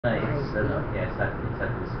Yes, it's at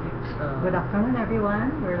this game. Good afternoon,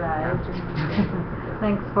 everyone. We're live.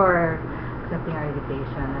 Thanks for accepting our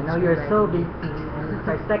invitation. I know you're so busy, and it's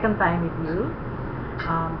our second time with you.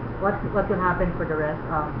 What will happen for the rest?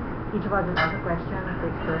 Each of us will ask a question,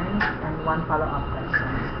 take turns, and one follow-up question.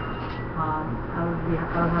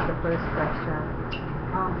 I'll have the first question.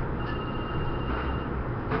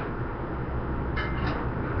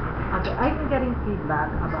 Okay, I've been getting feedback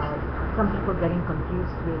about some people getting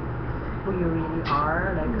confused with who you really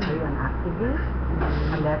are. Like, are you an activist,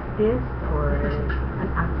 a leftist, or an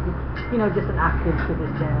active, just an active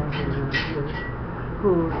citizen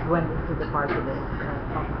who went into the party list?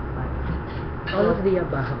 All of the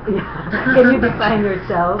above. Yeah. Can you define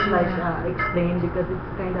yourself? Like, explain, because it's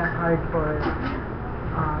kind of hard for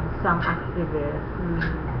some activists.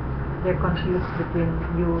 They're confused between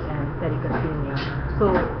you and Terry Casino.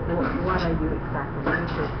 So, what are you exactly?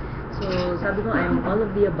 So, sabi ko, I'm all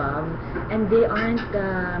of the above, and they aren't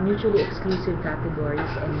mutually exclusive categories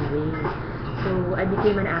anyway. So, I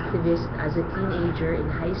became an activist as a teenager in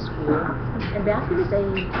high school, and the activist I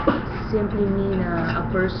simply mean a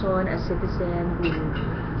person, a citizen who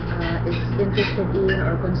is interested in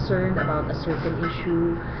or concerned about a certain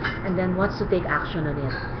issue, and then wants to take action on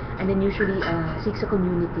it. And then usually seeks a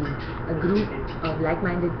community, a group of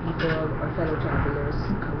like-minded people or fellow travelers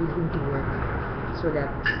with whom to work so that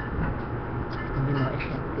it can be more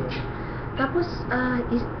effective. Tapos,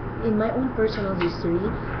 in my own personal history,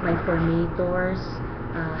 my formators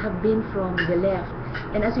have been from the left.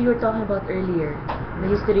 And as you were talking about earlier,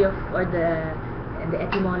 the history of, or the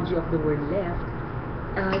etymology of the word left,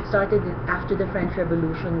 it started after the French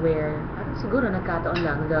Revolution, where siguro nagkataon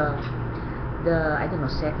lang the I don't know,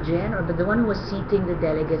 SecGen, or the one who was seating the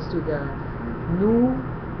delegates to the new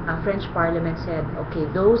French Parliament said, okay,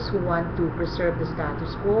 those who want to preserve the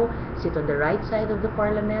status quo sit on the right side of the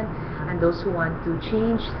Parliament, and those who want to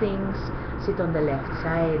change things sit on the left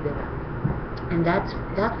side. And that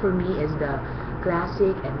for me is the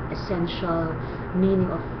classic and essential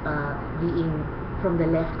meaning of being from the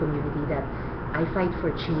left community, that I fight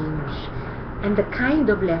for change. And the kind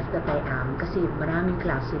of left that I am, kasi maraming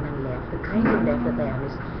klase ng left, the kind of left that I am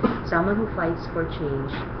is someone who fights for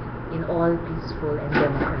change in all peaceful and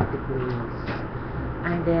democratic ways.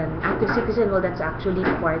 And then, active citizen, well, that's actually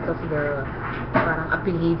part of the parang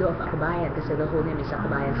apelyido of Akbayan, kasi the whole name is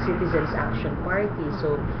Akbayan Citizens Action Party.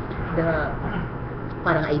 So, the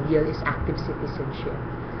parang ideal is active citizenship.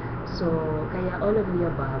 So, kaya all of the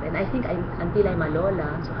above. And I think until I'm a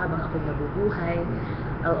lola, so habang ako'y nabubuhay,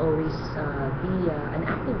 I'll always be an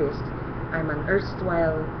activist. I'm an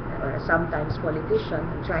erstwhile or sometimes politician.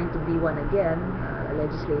 I'm trying to be one again, a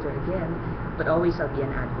legislator again, but always I'll be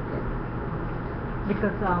an advocate.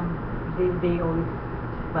 Because they always,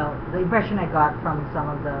 well, the impression I got from some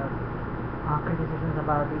of the criticisms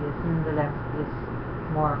about it is the left is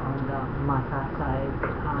more on the masa side,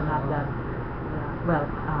 not that. Well,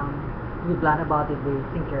 we blunt about it, they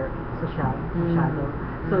think you're social, shadow.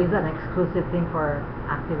 So is that an exclusive thing for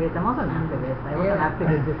activists? I'm also an activist. I was an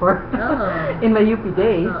activist before in my UP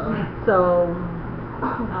days. So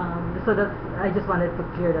that's, I just wanted to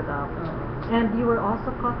clear that up. And you were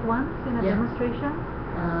also caught once in a demonstration?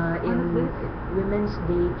 In Women's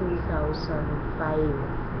Day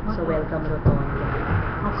 2005 sa Welcome Rotonda.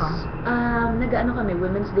 How come? Nag-ano kami,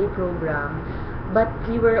 Women's Day program, but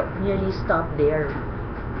we were nearly stopped there.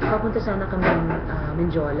 Papunta sana kami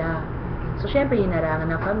Menjola. So, syempre, hinarangan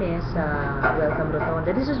na kami sa Welcome Rotonda.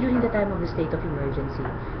 This was during the time of the state of emergency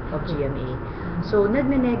of GMA. So,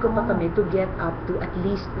 nagnenego pa kami to get up to at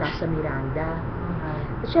least Plaza Miranda.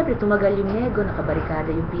 So, syempre, tumagal yung nego, nakabarikada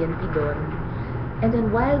yung PNP doon. And then,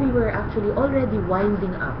 while we were actually already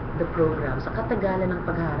winding up the program, sa katagalan ng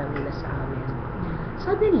pagharang nila sa amin,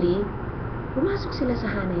 suddenly, pumasok sila sa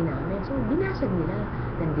hanay namin. So, binasag nila.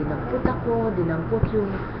 Then, dinampot ako, dinampot yung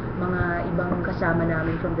mga ibang kasama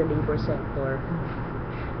namin from the labor sector.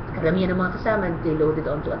 Karamihan ng mga kasama, they loaded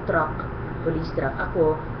onto a truck, police truck.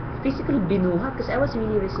 Ako, physically binuhat kasi I was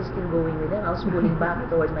really resisting going with them. I was pulling back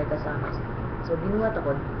towards my kasamas. So, binuhat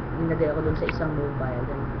ako, dinagay ako dun sa isang mobile,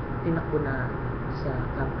 then tinakbo na sa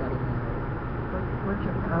Camp Carina. Was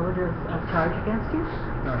there a charge against you?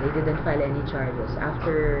 No, they didn't file any charges.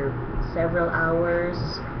 After several hours,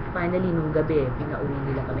 finally, nung gabi, pinauwi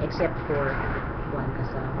nila kami, except for one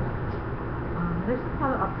kasama. There's a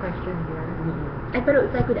follow-up question here. Pero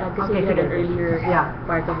if I could add, kasi you had an earlier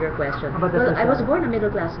part of your question. Well, I was born a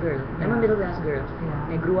middle-class girl. I'm a middle-class girl.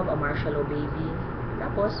 I grew up a martial law baby.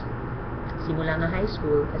 Tapos, simula na high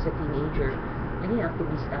school, as a teenager, naging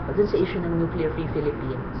activist ako dun sa issue ng nuclear-free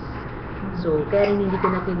Philippines. So, kaya rin hindi ko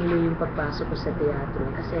na tinuloy yung pagpasok ko sa teatro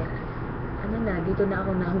kasi dito na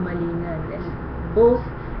ako nahumalingan. And both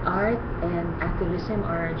art and activism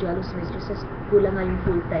are jealous mistresses. Kulang nga yung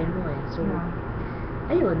full-time mo eh. So,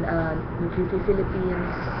 ayun,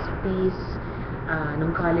 Philippines, peace,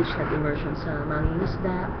 nung college, nag-immersion sa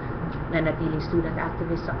mangingisda, nanatiling student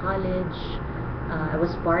activist sa college. I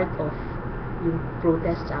was part of yung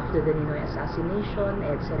protests after the Ninoy assassination,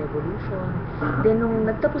 EDSA revolution. Then, nung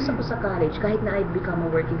nagtapos ako sa college, kahit na I'd become a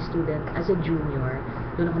working student as a junior,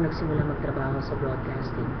 doon ako nagsimula magtrabaho sa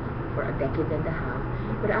broadcasting for a decade and a half.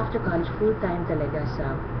 But after college, full-time talaga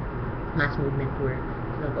sa mass movement work.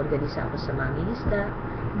 Nag-organisa ako sa mangingisda,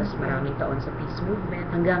 tapos maraming taon sa peace movement,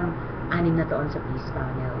 hanggang 6 na taon sa peace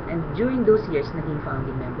panel. And during those years, naging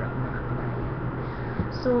founding member ako ng Kabayan.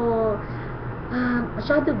 So,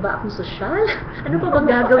 masyado ba akong sosyal? Ano pa bang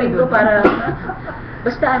gagawin ko para...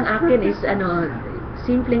 Basta ang akin is,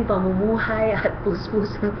 simpleng pamumuhay at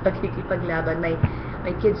pus-pusang pagkikipaglaban.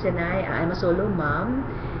 My kids and I'm a solo mom,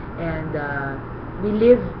 and we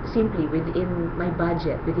live simply within my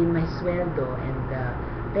budget, within my sweldo and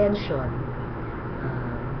pension.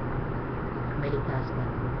 May ligtas na.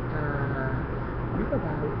 Ano pa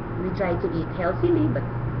ba? We try to eat healthily, but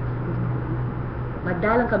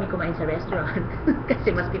madalang kami kumain sa restaurant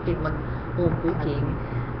kasi mas tipid mag-home cooking.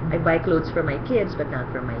 I buy clothes for my kids but not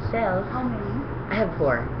for myself. How many? I have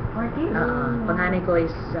 4. 14? Panganay ko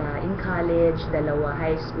is in college, 2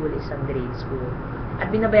 high school, 1 grade school.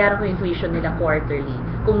 At binabayaran ko yung tuition nila quarterly.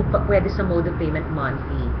 Kung pwede sa mode of payment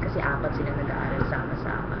monthly. Kasi 4 silang nag-aaral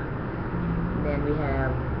sama-sama. And then we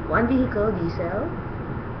have 1 vehicle, diesel.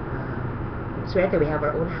 Swerte, we have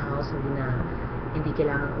our own house. Hindi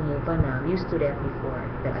kailangan umupa na. We used to rent before.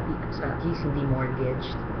 But at least hindi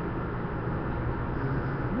mortgaged.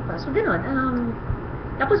 Ano pa? So, ganun.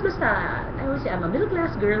 Tapos basta, I would say, I'm a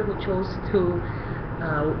middle-class girl who chose to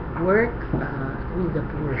work with the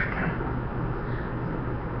poor.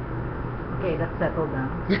 Okay, that's settled now.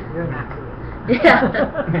 You're not. Yeah.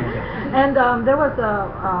 And there was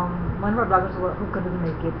one of our bloggers who couldn't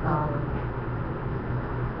make it.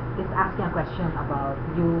 Is asking a question about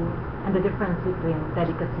you and the difference between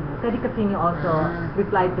Teddy Casino. Teddy Casino also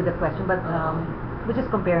replied to the question, but we're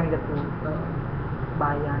just comparing the two,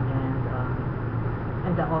 Bayan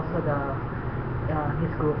and also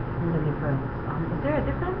his group, the difference. Is there a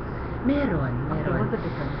difference? Meron. Okay, what's the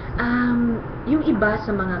difference? Yung iba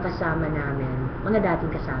sa mga kasama namin, mga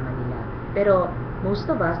dating kasama nila. Pero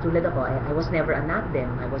most of us, tulad ako, I was never a not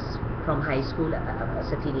them. I was from high school,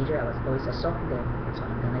 as a teenager, I was always a soft them. So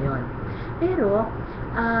hanggang ngayon. Pero,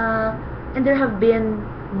 and there have been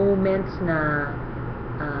moments na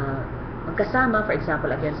magkasama, for example,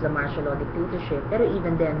 against the martial law dictatorship, pero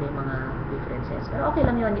even then may mga differences. Pero okay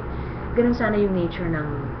lang yun. Ganun sana yung nature ng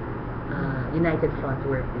United Front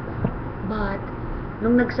work, diba? But,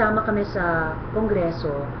 nung nagsama kami sa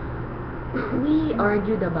Kongreso, we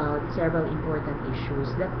argued about several important issues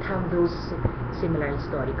that have those similar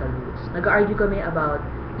historical roots. Nag-argue kami about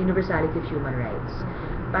universality of human rights.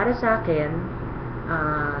 Para sa akin,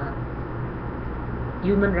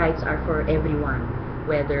 human rights are for everyone,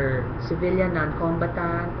 whether civilian,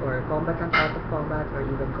 non-combatant, or combatant out of combat, or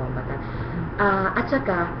even combatant. At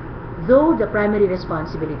saka, though the primary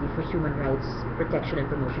responsibility for human rights protection and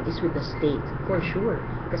promotion is with the state, for sure,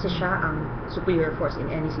 kasi siya ang superior force in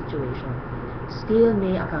any situation, still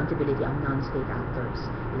may accountability ang non-state actors,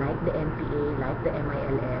 like the NPA, like the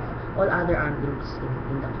MILF, all other armed groups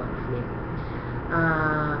in the conflict.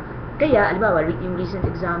 Kaya, alibawa, yung recent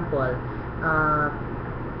example,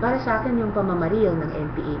 para sa akin yung pamamaril ng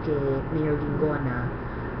NPA kay Mayor Lingona,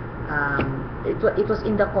 it was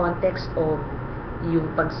in the context of yung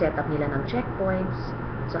pag-set up nila ng checkpoints,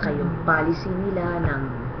 saka yung policy nila ng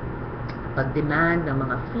pag-demand ng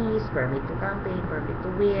mga fees, permit to campaign, permit to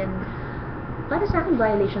win. Para sa akin,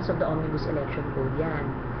 violations of the Omnibus Election Code yan.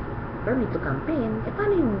 Permit to campaign,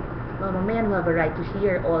 paano yung mamamayan who have a right to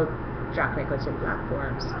hear all track records and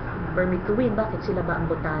platforms? Permit to win, bakit sila ba ang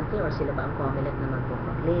botante or sila ba ang COMELEC na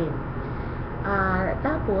magpo-proclaim?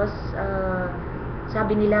 Tapos,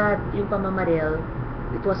 sabi nila yung pamamaril,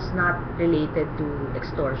 it was not related to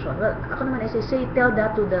extortion. Well, ako naman, I say tell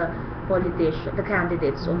that to the politicians, the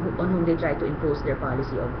candidates on whom they try to impose their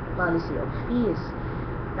policy of fees.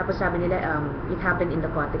 Tapos sabi nila, it happened in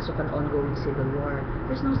the context of an ongoing civil war.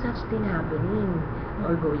 There's no such thing happening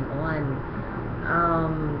or going on.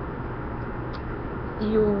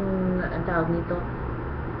 Ang tawag nito,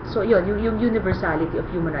 so yun, yung universality of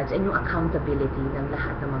human rights and yung accountability ng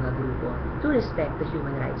lahat ng mga grupo to respect the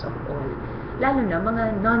human rights of all. Lalo na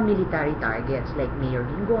mga non-military targets like Mayor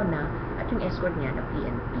Lingona at yung escort niya na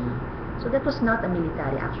PNP. So that was not a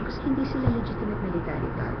military action kasi hindi sila legitimate military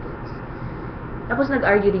targets. Tapos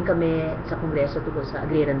nag-argue din kami sa Kongreso tungkol sa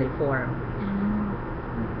agrarian reform.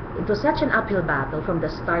 It was such an uphill battle. From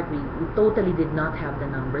the start, we totally did not have the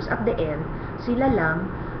numbers. At the end, sila lang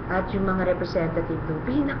at yung mga representative ng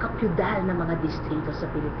pinaka-feudal na mga distrito sa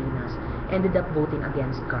Pilipinas ended up voting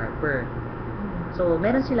against Carper. So,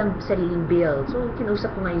 meron silang sariling bill. So,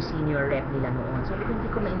 kinausap ko nga yung senior rep nila noon. Sabi ko, hindi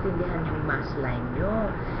ko maintindihan yung mass line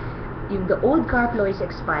nyo. Yung the old CARP law is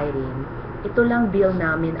expiring, ito lang bill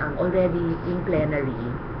namin ang already in plenary.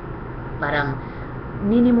 Parang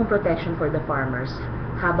minimum protection for the farmers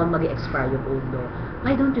habang mag-expire yung old law.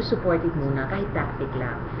 Why don't you support it muna kahit tactic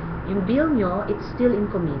lang? Yung bill nyo, it's still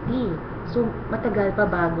in committee. So, matagal pa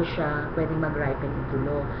bago siya pwedeng mag-ripen into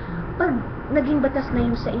law. Pag naging batas na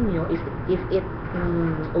yung sa inyo, if it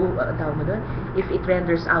tawag mo doon, if it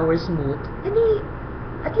renders ours moot, edi,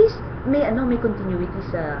 at least may continuity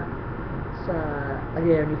sa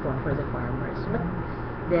agrarian reform for the farmers. But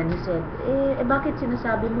then he said, bakit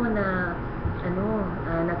sinasabi mo na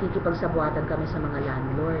nakikipagsabuatan kami sa mga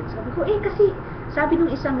landlords? Sabi ko, kasi sabi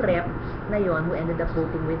nung isang rep na yon who ended up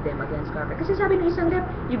voting with them against Carper. Kasi sabi nung isang rep,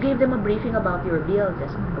 you gave them a briefing about your bill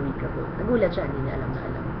just a week ago. Nagulat siya, hindi niya alam na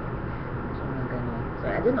alam. So, gano'n. So,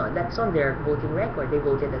 I don't know, that's on their voting record. They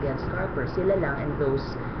voted against Carper. Sila lang and those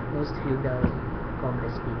most feudal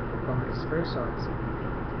congresspersons.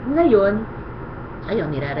 Ngayon,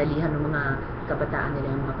 ayun, niraralihan ng mga kabataan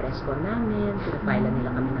nila yung mga press con namin, pinafile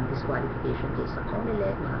nila kami ng disqualification case sa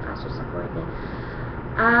COMELEC, mga kaso sa korte.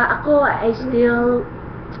 Ako, I still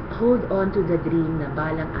hold on to the dream na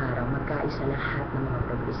balang araw magkaisa lahat ng mga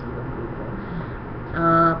progresibong grupo.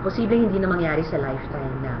 Posibleng hindi na mangyari sa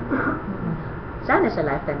lifetime namin. Sana sa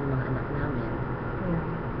lifetime ng mga anak namin. Yeah.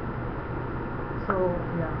 So,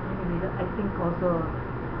 yeah, I think also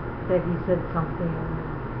Peggy said something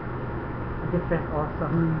different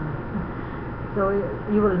also. So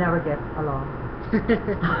you will never get along.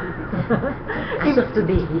 As of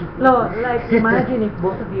today. No, like imagine if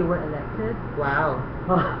both of you were elected. Wow.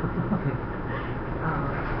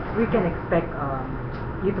 We can expect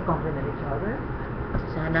you to complement each other.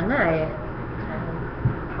 Sana nga eh.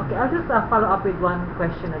 Okay, I'll just follow up with one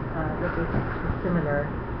question that is similar.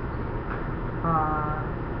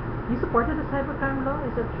 You supported the cybercrime law,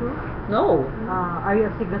 is that true? No. Are you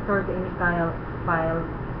a signatory to any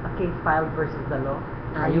case filed versus the law?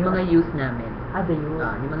 Yung mga youth namin. The youth?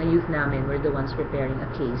 Yung mga youth namin were the ones preparing a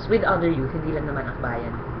case with other youth, hindi lang naman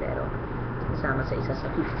akbayan, pero kasama sa isa sa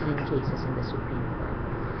 15 cases in the Supreme Court.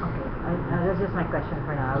 Okay, that's just my question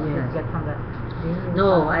for now. I'll just get from the...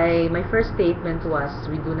 No, my first statement was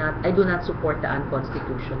I do not support the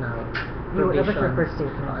unconstitutional provisions. That was your first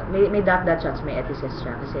statement. May dot shots, may etices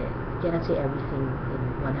siya kasi you cannot say everything in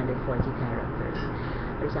 140 characters.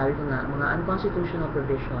 Pero sabi ko nga, mga unconstitutional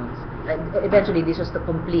provisions, eventually this was the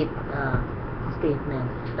complete statement.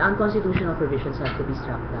 The unconstitutional provisions have to be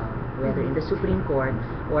struck down, whether in the Supreme Court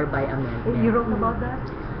or by amendment. You wrote about that?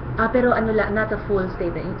 Pero not a full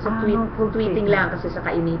statement. It's a tweeting lang kasi sa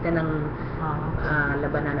kainitan ng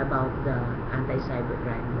labanan about the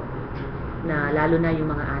anti-cybercrime law. Na lalo na yung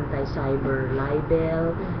mga anti-cyber libel,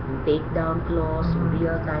 yung takedown clause, yung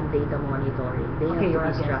real-time data monitoring, they have to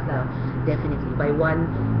be struck down definitely by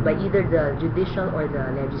either the judicial or the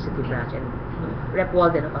legislative branch. And Rep.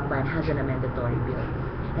 Walden of Akbayan has an amendatory bill.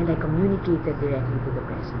 And I communicated directly to the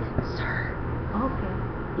President, Sir, okay,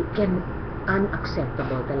 it can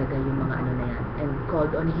unacceptable talaga yung mga ano na yan, and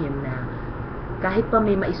called on him na kahit pa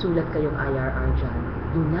may maisulat kayong IRR dyan,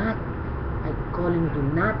 do not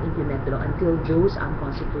implement the law until those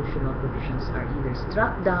unconstitutional provisions are either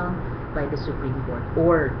struck down by the Supreme Court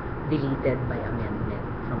or deleted by amendment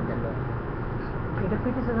from the law. Okay, the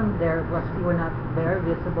criticism there was you were not very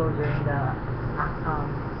visible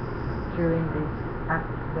during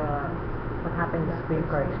what happened in the Supreme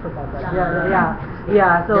Court. So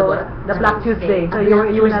the Black Tuesday. So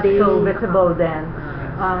you were not so visible then.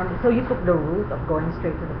 So you took the route of going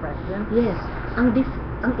straight to the president. Yes.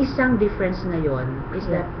 Ang isang difference na yon is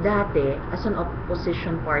that dati, as an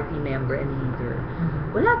opposition party member and leader,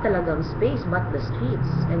 wala talagang space but the streets,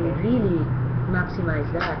 and we really maximize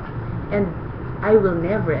that. And I will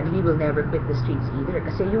never, and we will never quit the streets either.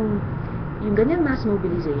 Kasi yung ganyang mass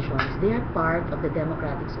mobilizations, they are part of the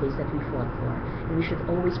democratic space that we fought for. And we should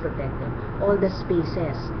always protect them. All the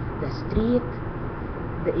spaces, the street,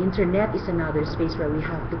 the internet is another space where we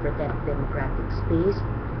have to protect democratic space.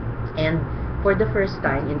 And for the first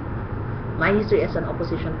time in my history as an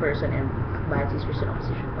opposition person and Akbayan's history as an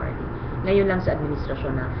opposition party, ngayon lang sa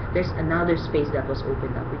administrasyon na there's another space that was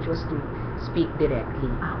opened up, which was to speak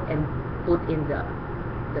directly and put in the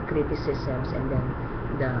the criticisms and then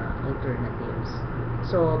the alternatives.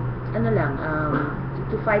 So,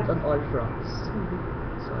 to fight on all fronts.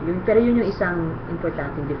 So, pero yun yung isang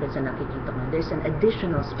importanteng difference na nakikita ko. There's an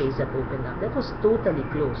additional space that opened up that was totally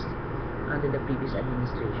closed under the previous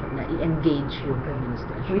administration, na i-engage yung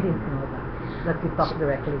administration. We didn't know that we talked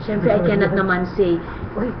directly. Siyempre, I cannot naman say,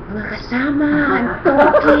 uy, mga kasama, I'm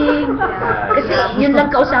talking. Kasi yun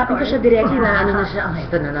lang kausapin ko siya directly na ano na siya,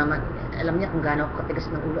 ito na naman, alam niya kung gaano ako katigas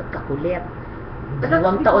ng ulo at kakulit.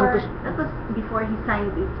 Dalawang taon ko siya. That was before he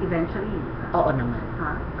signed it eventually? Oo naman.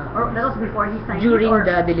 Or that was before he signed During it? Or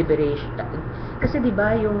the deliberation. Kasi di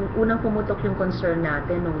ba yung unang pumutok yung concern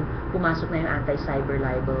natin nung pumasok na yung anti-cyber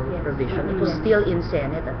libel provision, it was still in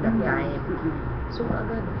Senate at that time. So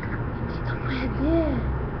agad, hindi ito pwede.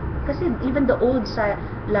 Kasi even the old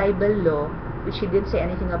libel law, which he didn't say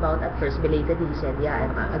anything about at first, belatedly he said, yeah,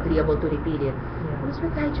 I'm agreeable to repeal it. Mas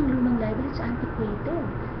kahit yung lumang libel, it's antiquated.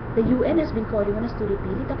 The UN has been calling on us to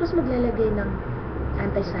repeal it. Tapos maglalagay ng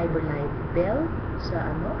anti-cyber libel sa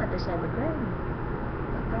anti-cyber crime.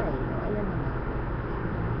 Patay. Ayan na nga.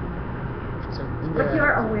 So, but you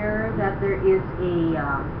are aware that there is an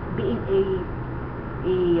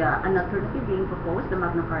alternative being proposed, the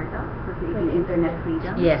Magna Carta, for creating internet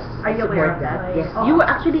freedom? Yes. Are you aware of that? Yes. Oh. You were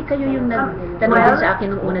actually, kayo yung nagtanong sa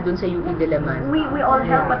akin nung una dun sa UP Diliman. We all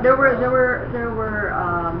helped, but there were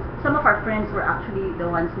some of our friends were actually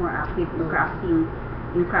the ones more active in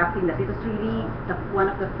crafting that. It was really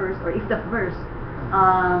one of the first, or if the first,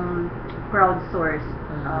 crowdsourced.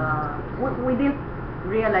 We didn't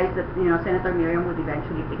realize that Senator Miriam would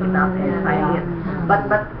eventually pick it up and sign it. But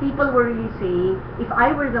people were really saying, if I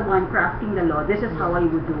were the one crafting the law, this is how I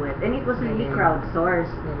would do it. And it was really crowdsourced,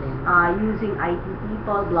 using IT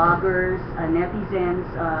people, bloggers, netizens,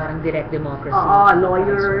 parang direct democracy,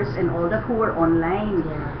 lawyers, and all that who were online.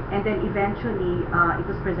 And then eventually, it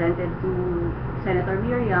was presented to Senator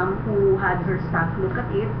Miriam, who had her staff look at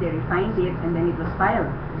it, they refined it, and then it was filed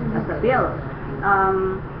as a bill.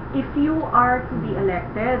 If you are to be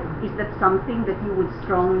elected, is that something that you would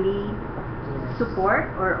strongly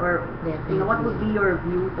support, or what would be your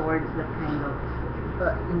view towards that kind of?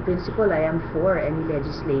 In principle, I am for any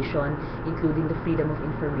legislation, including the Freedom of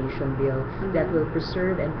Information Bill, that will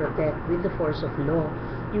preserve and protect, with the force of law,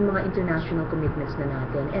 yung mga international commitments na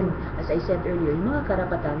natin. And as I said earlier, yung mga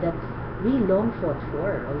karapatan that we long fought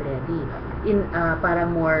for already, in para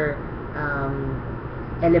more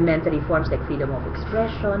elementary forms like freedom of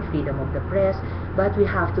expression, freedom of the press, but we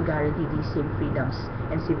have to guarantee these same freedoms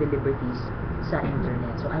and civil liberties sa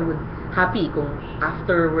internet. So I would happy kung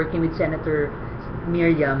after working with Senator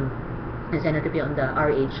Miriam and Senator Pia on the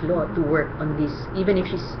RH law to work on this, even if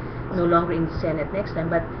she's no longer in the Senate next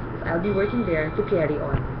time, but if I'll be working there to carry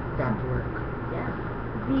on that work. Yeah.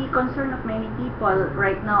 The concern of many people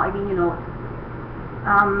right now, I mean,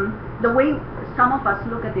 the way some of us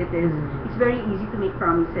look at it is, it's very easy to make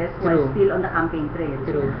promises while still on the campaign trail.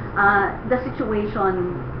 The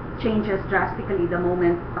situation changes drastically the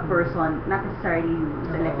moment a person, not necessarily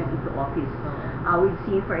is elected into office. We've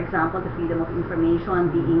seen, for example, the freedom of information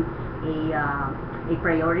being a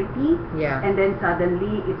priority, and then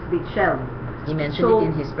suddenly it's been shelved. He mentioned it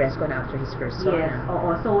in his press con after his first song. Yes,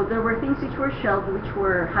 so there were things which were shelved which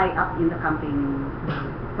were high up in the campaign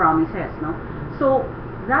promises, no? So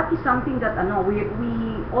that is something that we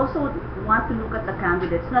also want to look at the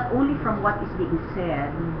candidates not only from what is being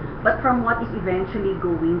said, but from what is eventually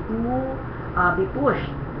going to be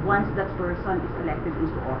pushed once that person is elected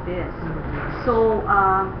into office. So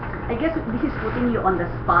I guess this is putting you on the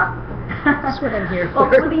spot. That's what I'm here for.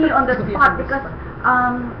 Putting you on the spot, because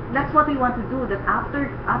that's what we want to do. That after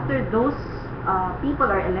those people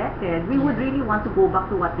are elected, we would really want to go back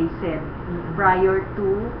to what they said prior to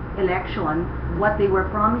election, what they were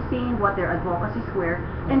promising, what their advocacies were,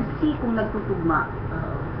 and see kung nagtutugma.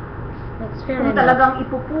 That's fair kung enough. Talagang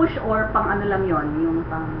ipupush or pang ano lang yon, yung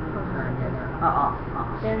pang...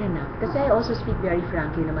 Fair enough. Kasi I also speak very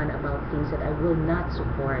frankly naman about things that I will not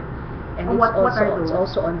support. And what are those? It's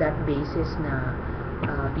also on that basis na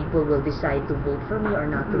people will decide to vote for me or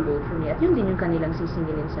not to vote for me. At yun din yung kanilang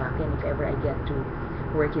sisingilin sa akin if ever I get to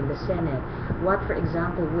work in the Senate. What, for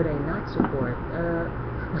example, would I not support?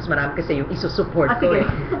 Mas marami kasi yung isusupport ko sige,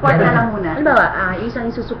 support na lang muna. Halimbawa,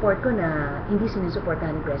 isang isusupport ko na hindi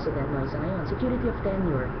sinusuportahan ni President Moisa ngayon, security of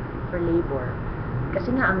tenure for labor. Kasi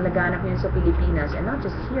nga, ang laganap ngayon sa Pilipinas, and not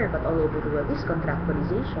just here, but all over the world, is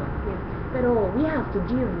contractualization. Pero we have to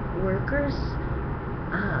give workers,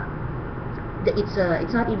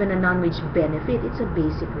 it's not even a non-wage benefit, it's a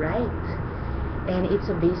basic right. And it's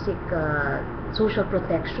a basic social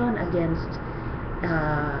protection against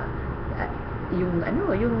yung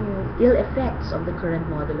ill effects of the current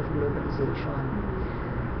model of globalization.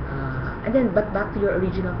 And then, but back to your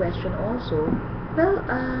original question also, well,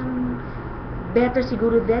 better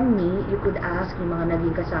siguro than me, you could ask yung mga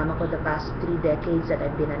naging kasama ko the past 3 decades that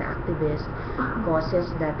I've been an activist, causes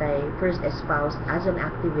that I first espoused as an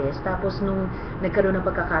activist, tapos nung nagkaroon ng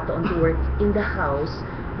pagkakataon to work in the House,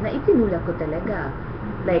 na itinulak ko talaga.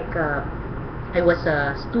 Like, I was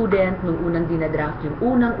a student nung unang dinadraft yung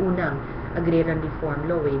unang-unang agrarian reform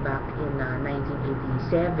law way back in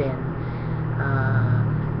 1987.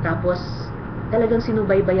 Tapos, talagang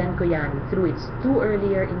sinubaybayan ko yan through its 2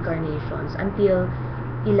 earlier incarnations until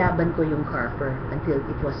ilaban ko yung Carper, until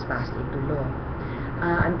it was passed into law.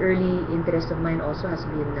 An early interest of mine also has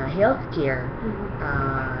been healthcare.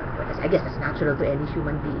 I guess that's natural to any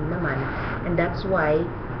human being naman. And that's why,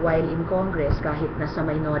 while in Congress, kahit nasa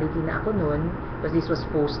minority na ako noon, because this was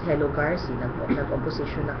post-Hello Garci,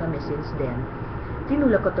 nag-opposition na kami since then,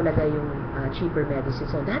 tinulak ko talaga yung cheaper medicine.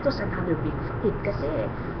 So that was another big fight kasi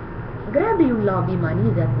grabe yung lobby money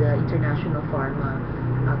that the international pharma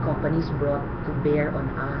companies brought to bear on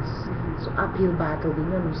us. So uphill battle din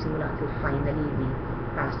yun nung simula until finally we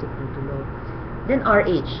passed it into law. Then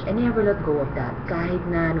RH, I never let go of that. Kahit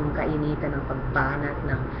na nung kainitan ng pagbanat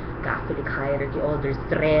ng Catholic hierarchy, all their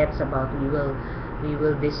threats about we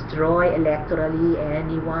will destroy electorally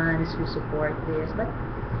anyone who support this. But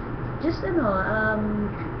just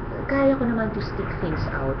kaya ko naman to stick things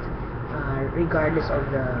out regardless of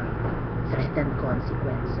the threatened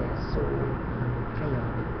consequences. So, ayun.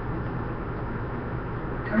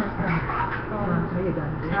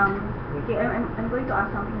 Okay, I'm going to ask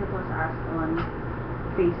something that was asked on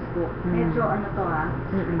Facebook. Medyo ano to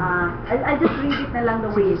I'll just read it na lang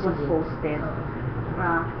the way it was posted.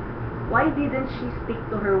 Why didn't she stick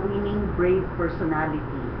to her winning brave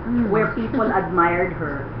personality where people admired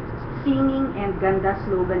her? Singing and ganda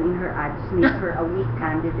slogan in her ads make her a weak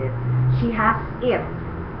candidate. She has it,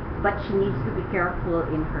 but she needs to be careful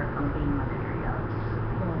in her campaign materials.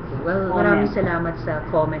 Okay. Well, maraming salamat sa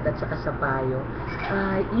comment at saka sa payo.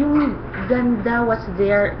 Yung ganda was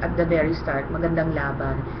there at the very start, magandang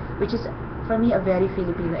laban, which is for me a very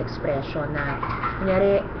Filipino expression na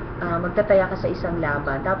kunyari magtataya ka sa isang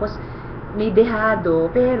laban, tapos may dehado,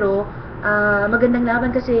 pero magandang laban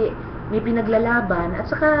kasi may pinaglalaban, at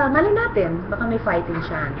saka malay natin, baka may fighting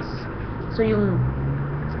chance. So yung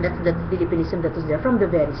that's the Filippinism that was there from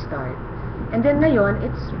the very start. And then ngayon,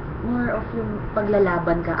 it's more of yung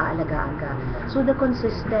paglalaban ka, aalagaan ka. So the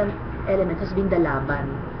consistent element has been the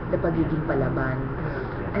laban, the pagiging palaban.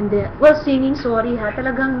 And then, well, singing, sorry ha,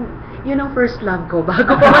 talagang yun ang first love ko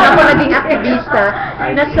bago pa ako naging aktivista.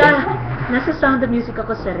 Nasa Sound of Music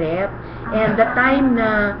ako sa rep, and the time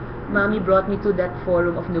na Mommy brought me to that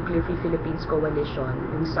forum of Nuclear Free Philippines Coalition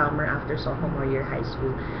in summer after sophomore year high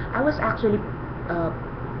school. I was actually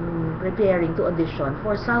preparing to audition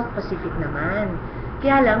for South Pacific naman.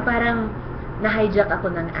 Kaya lang, parang na-hijack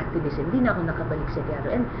ako ng activism. Hindi na ako nakabalik sa teatro.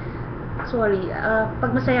 And, sorry,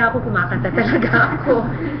 pag masaya ako, kumakanta talaga ako.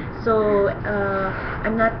 So,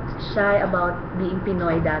 I'm not shy about being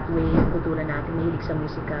Pinoy that way. Yung kultura natin, mahilig sa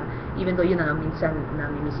musika. Even though yun na minsan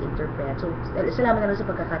namin misinterpret. So, salamat naman sa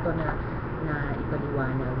pagkakataon na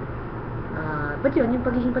ipaliwanag. But yun, yung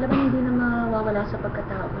pagiging palaban, hindi na mawawala sa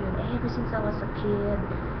pagkatao ko yun. Ever since I was a kid,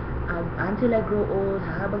 until I grow old,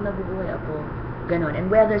 habang nabubuhay ako, ganon. And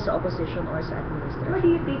whether sa opposition or sa administration. Where do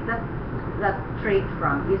you take that trait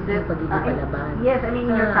from? Is it pagiging palaban? Yes, I mean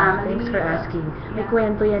in your family. Thanks for asking. May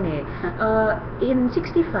kwento yan eh. In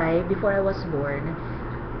 65, before I was born,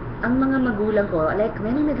 ang mga magulang ko, like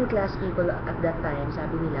many middle class people at that time,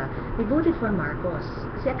 sabi nila, they voted for Marcos.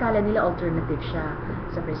 Kasi akala nila alternative siya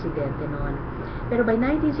sa presidente noon. Pero by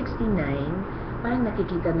 1969, parang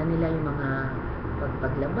nakikita na nila yung mga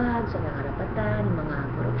pagpaglabag sa karapatan, yung mga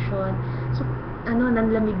korupsyon. So,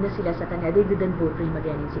 nanlamig na sila sa kanya. They didn't vote for him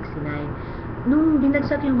again in 69. Nung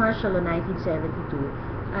binagsak yung martial law 1972,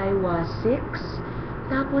 I was 6.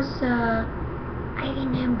 Tapos, I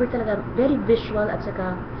remember talaga, very visual at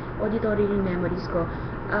saka auditory memories ko.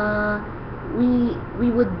 We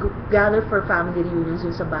would gather for family reunions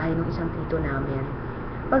sa bahay ng isang tito namin.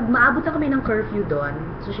 Pag maabot na kami ng curfew doon,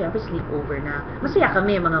 so syempre sleepover na. Masaya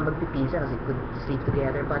kami, mga magpipisa kasi we could sleep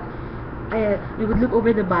together. But we would look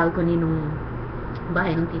over the balcony nung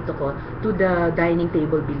bahay ng tito ko to the dining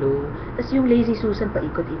table below. Tapos yung lazy Susan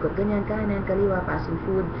paikot-ikot, ganyan, kanan, kaliwa, passing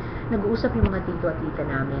food. Nag-uusap yung mga tito at tita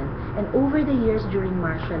namin. And over the years during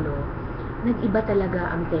martial law, nag-iba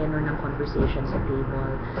talaga ang tenor ng conversation sa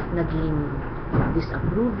table. Naging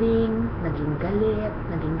disapproving, naging galit,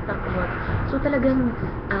 naging takot. So talagang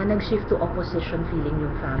nag-shift to opposition feeling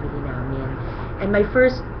yung family namin. And my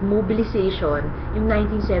first mobilization, yung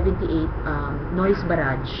 1978 noise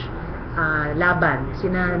barrage, laban.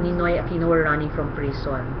 Sina Ninoy Aquino were running from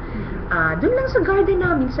prison. Doon lang sa garden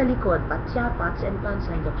namin sa likod, Patya, Pats and Pans,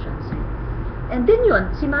 and Dokshansi. And then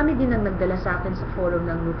yun, si Mami din ang nagdala sa akin sa forum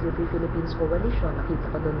ng Nuclear Free Philippines Coalition. Nakita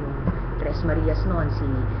ko doon yung Tres Marias noon, si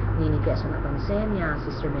Nini Quezon Atansenia,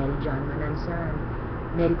 Sister Mary John Manansan,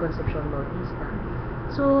 Mary Concepcion Bautista.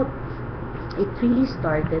 So, it really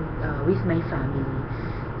started with my family.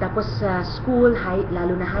 Tapos sa school,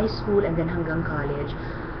 lalo na high school and then hanggang college,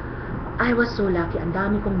 I was so lucky. Ang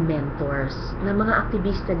dami kong mentors na mga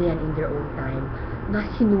aktivista din in their own time na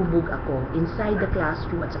hinubog ako inside the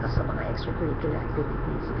classroom at saka sa mga extracurricular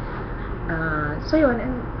activities. So yun,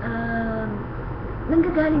 and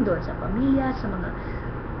nanggagaling doon sa pamilya, sa mga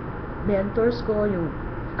mentors ko, yung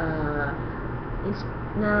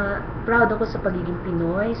na proud ako sa pagiging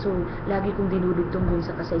Pinoy. So lagi kong dinudugtong dun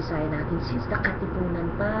sa kasaysayan natin since the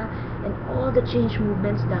Katipunan pa and all the change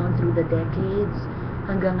movements down through the decades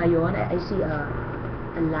hanggang ngayon. I see a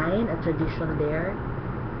line, a tradition there.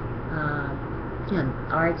 Yan,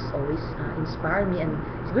 arts always inspire me, and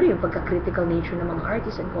siguro yung pagka-critical nature ng mga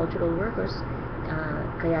artists and cultural workers,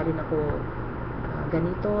 kaya rin ako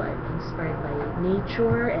ganito. I'm inspired by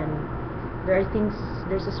nature, and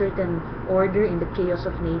there's a certain order in the chaos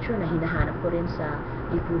of nature na hinahanap ko rin sa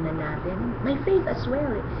lipunan natin. My faith as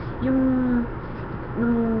well.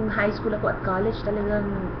 Nung high school ako at college,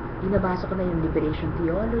 talagang inabasa ko na yung liberation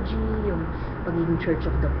theology, yung pagiging Church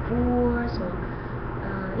of the Poor. So,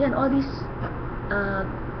 yan, all these have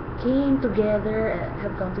come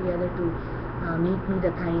together to make me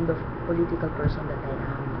the kind of political person that I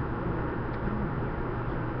am.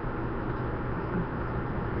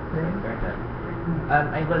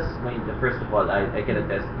 I was going to, first of all, I can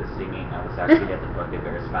attest to the singing. I was actually at the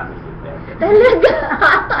Hontiveros family event. Talaga?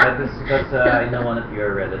 That is because I know one of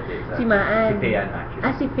your relatives. Si Maan. Si Peyan,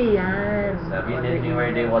 actually. Si Peyan.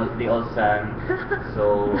 Where they all sang.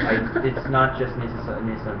 So it's not just Mrs.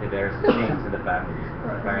 Hontiveros who sings in the family,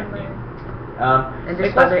 apparently. And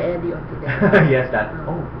there's Father Eddie Hontiveros. Yes, that.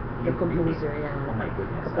 Oh, the composer, yeah. Oh my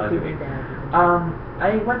goodness. Anyway.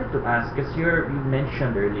 I wanted to ask, because you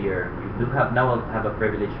mentioned earlier, you do have a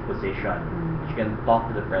privileged position. You can talk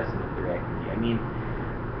to the president directly. I mean,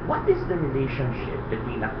 what is the relationship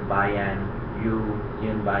between Akbayan,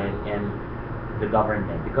 Yun Bayan, and the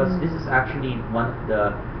government? Because this is actually one of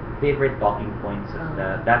the favorite talking points of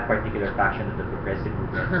that particular faction of the progressive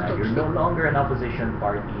movement. You're no longer an opposition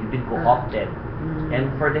party. You've been co-opted. And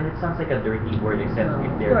for them, it sounds like a dirty word, except if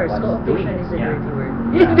they're the ones doing it. Of course, co-optation is a dirty word.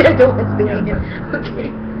 Yeah. They're the ones doing it. Okay.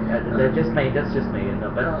 That's just my,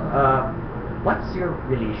 But what's your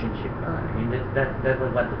relationship? I mean, that I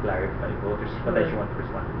want to clarify. Voters, but I just want to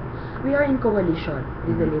respond. We are in coalition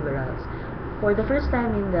with the liberals. For the first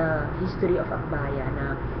time in the history of Akbayan,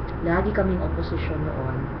 na lagi kaming opposition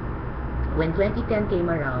noon. When 2010 came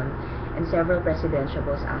around, and several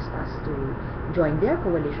presidentiables asked us to join their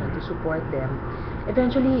coalition, to support them.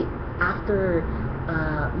 Eventually, after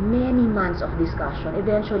many months of discussion,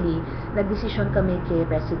 eventually, nagdesisyon kami kay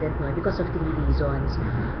President Noy because of 3 reasons.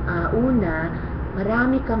 Una,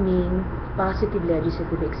 marami kaming positive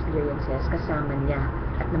legislative experiences kasama niya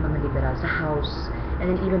at ng mga liberal sa House, and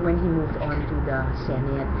then even when he moved on to the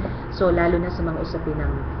Senate. So, lalo na sa mga usapin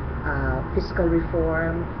ng fiscal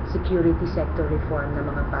reform, security sector reform na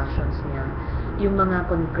mga passions niya, yung mga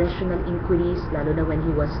congressional inquiries, lalo na when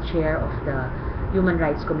he was chair of the Human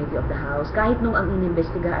Rights Committee of the House, kahit nung ang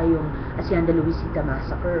inimbestiga ay yung Hacienda Luisita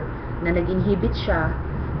Massacre, na nag-inhibit siya,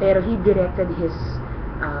 pero he directed his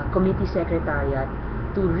committee secretariat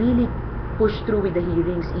to really push through with the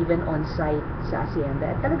hearings even on site sa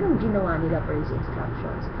Hacienda. At talagang ginawa nila per his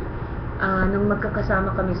instructions. Nung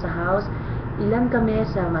magkakasama kami sa House, ilan kami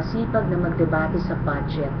sa masipag na magdebate sa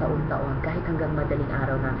budget taon-taon, kahit hanggang madaling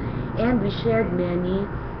araw na. And we shared many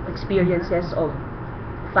experiences of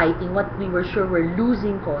fighting what we were sure were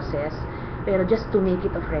losing causes, pero just to make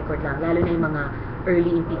it of record lang, lalo na yung mga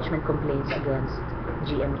early impeachment complaints against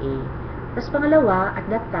GMA. Tapos pangalawa, at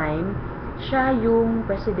that time, siya yung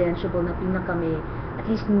presidentiable na pinakami at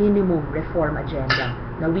least minimum reform agenda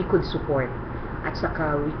na we could support. At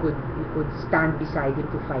saka we could stand beside him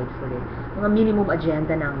to fight for it. Mga minimum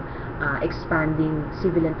agenda ng expanding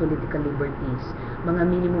civil and political liberties, mga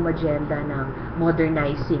minimum agenda ng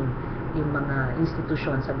modernizing yung mga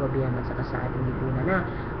institusyon sa gobyerno at saka sa ating lipunan na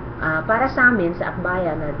Para sa amin, sa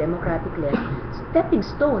Akbayan na democratic left, stepping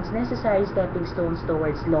stones, necessary stepping stones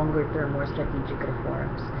towards longer term, more strategic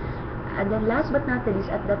reforms. And then last but not the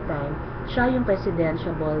least, at that time, siya yung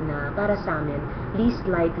presidentiable na para sa amin, least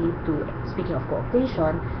likely to, speaking of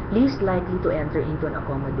cooptation, least likely to enter into an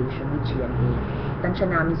accommodation with GMA.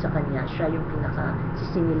 Tansya namin sa kanya, siya yung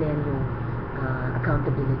pinaka-sisingilin yung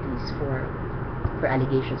accountabilities for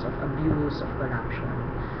allegations of abuse, of corruption.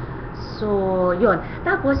 So, yun.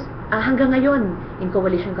 Tapos, hanggang ngayon, in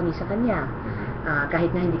coalition kami sa kanya. Kahit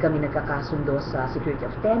na hindi kami nagkakasundo sa security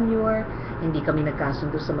of tenure, hindi kami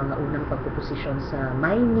nagkasundo sa mga unang pagpuposisyon sa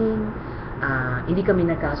mining, hindi kami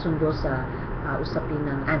nagkasundo sa usapin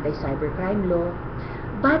ng anti-cybercrime law.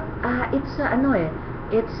 But, it's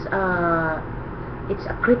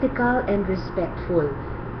a critical and respectful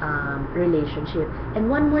relationship. And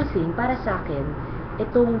one more thing, para sa akin,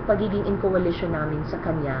 itong pagiging in coalition namin sa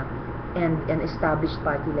kanya and an established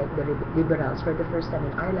party like the Liberals for the first time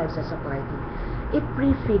in our lives as a party, it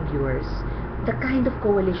prefigures the kind of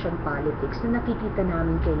coalition politics na nakikita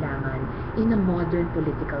namin kailangan in a modern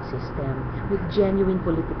political system with genuine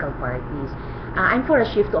political parties. I'm for a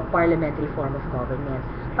shift to a parliamentary form of government.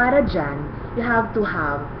 Para dyan, you have to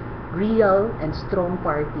have real and strong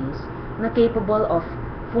parties na capable of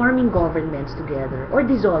forming governments together or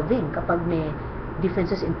dissolving kapag may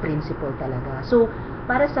differences in principle talaga. So,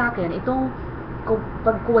 para sa akin, itong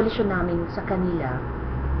pag-coalition namin sa kanila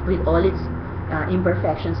with all its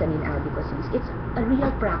imperfections and inadequacies, it's a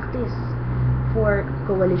real practice for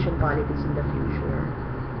coalition politics in the future.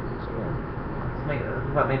 So,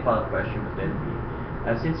 my follow-up question would then be,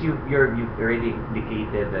 since you've already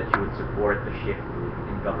indicated that you would support the shift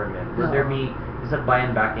in government, will there be, is that by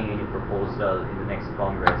and backing any proposal in the next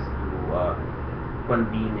Congress to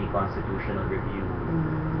convene a constitutional review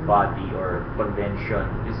body or convention?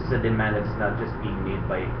 This is a demand that's not just being made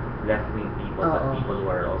by left-wing people, but people who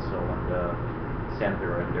are also on the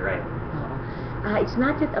center or on the right. It's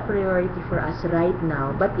not yet a priority for us right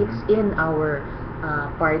now, but it's in our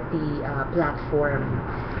party platform.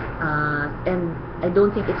 And I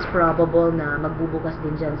don't think it's probable na magbubukas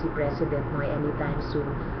din dyan si President Noy anytime soon.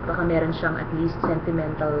 Baka meron siyang at least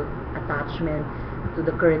sentimental attachment to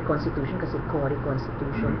the current constitution kasi Cory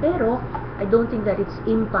constitution. Pero I don't think that it's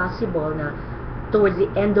impossible na towards the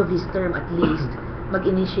end of his term at least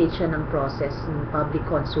mag-initiate siya ng process ng public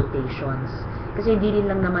consultations. Kasi hindi rin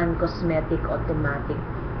lang naman cosmetic, automatic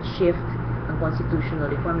shift ang constitutional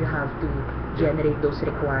reform. You have to generate those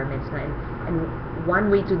requirements na. And one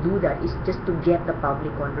way to do that is just to get the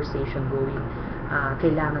public conversation going.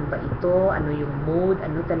 Kailangan ba ito? Ano yung mode?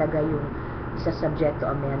 Ano talaga yung isa subject to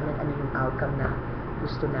amendment? Ano yung outcome na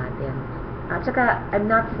gusto natin? At saka, I'm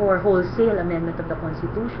not for wholesale amendment of the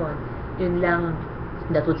Constitution. Yun lang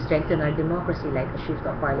that would strengthen our democracy, like a shift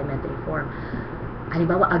of parliamentary form.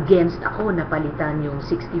 Halimbawa, against ako na palitan yung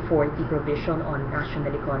 60-40 provision on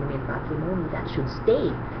national economy and patrimony. That should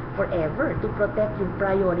stay forever to protect yung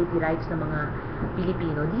priority rights ng mga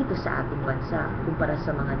Pilipino dito sa ating bansa kumpara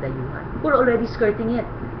sa mga dayuhan. We're already skirting it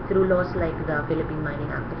through laws like the Philippine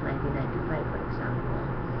Mining Act of 1995, for example.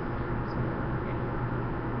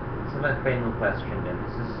 So my final question then,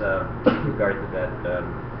 this is with regard to that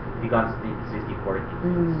the Constitution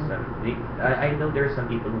 60-40. I know there are some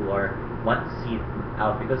people who want to see it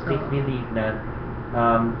out because they believe that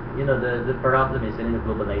the problem is that in a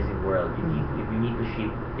globalizing world, if you need to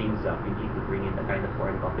shape things up, you need to bring in the kind of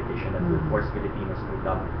foreign competition that will force Filipinos to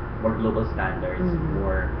adopt more global standards,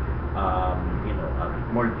 more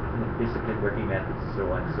more disciplined working methods, so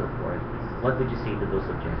on and so forth. What would you say to those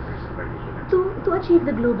objectors in particular? To achieve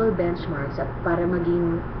the global benchmarks at para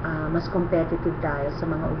maging mas competitive tayo sa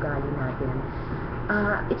mga ugali natin,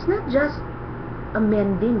 it's not just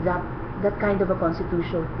amending that kind of a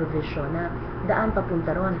constitutional provision na daan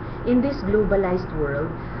papunta ron. In this globalized world,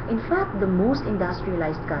 in fact, the most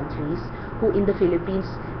industrialized countries who in the Philippines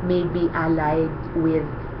may be allied with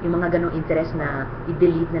yung mga ganong interest na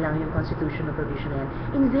i-delete na lang yung constitutional provision na yan,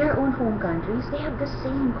 in their own home countries, they have the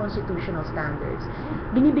same constitutional standards.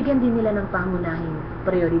 Binibigyan din nila ng pangunahing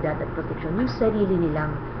prioridad at protection yung sarili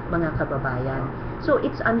nilang mga kababayan. So,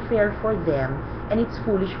 it's unfair for them and it's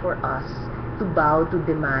foolish for us to bow to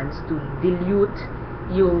demands to dilute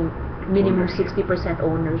yung minimum 60%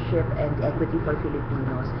 ownership and equity for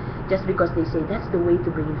Filipinos just because they say that's the way to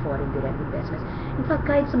bring in foreign direct investments. In fact,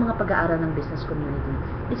 kahit sa mga pag-aaral ng business community,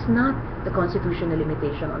 it's not the constitutional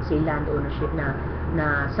limitation on, say, land ownership na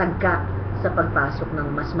sagka sa pagpasok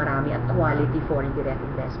ng mas marami at quality foreign direct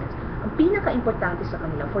investments. Ang pinaka-importante sa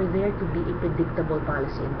kanila for there to be a predictable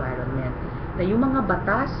policy environment na yung mga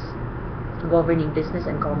batas governing business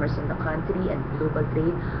and commerce in the country and global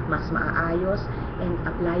trade mas maayos and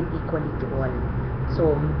applied equally to all.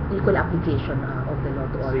 So, equal application of the law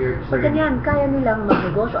to all. So Pag ganyan, kaya nilang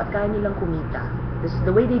magnegosyo at kaya nilang kumita. This is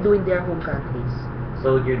the way they do in their home countries.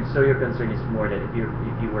 So your concern is more that if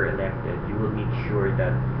you were elected, you will make sure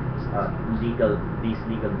that these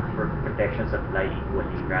legal protections apply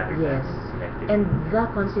equally rather Yes. than selective. And the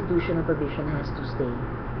constitutional provision has to stay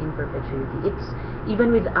in perpetuity. It's even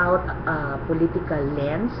without a political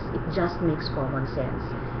lens, it just makes common sense.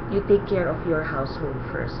 You take care of your household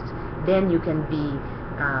first, then you can be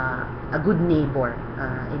a good neighbor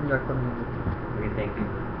in your community. What do you think?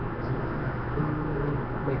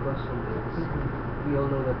 My question is, we all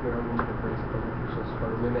know that we are one of the principal issues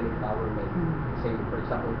for women empowerment, say for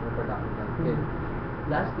example reproductive health. And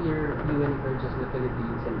last year, UN encourages the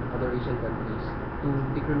Philippines and other Asian countries to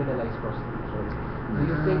decriminalize prostitution. Do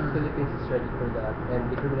you think Philippines is ready for that, and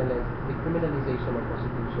decriminalization of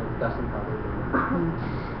prostitution does empower women?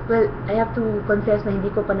 Well, I have to confess na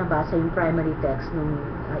hindi ko pa nabasa yung primary text nung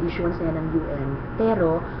issuance na yan ng UN.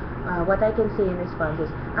 Pero, what I can say in response is,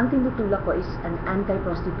 ang tinutulak ko is an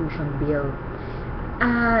anti-prostitution bill.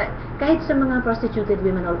 Kahit sa mga prostituted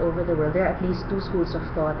women all over the world, there are at least two schools of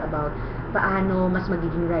thought about paano mas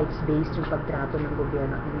magiging rights-based yung pagtrato ng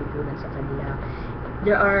gobyerno at ng lipunan sa kanila.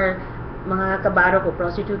 There are mga kabaro ko,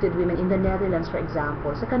 prostituted women in the Netherlands, for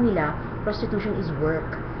example. Sa kanila, prostitution is work.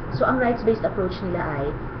 So, ang rights-based approach nila ay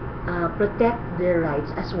protect their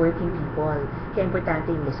rights as working people. Kaya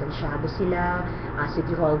importante yung lisensyado sila.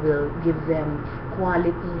 City Hall will give them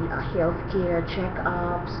quality healthcare,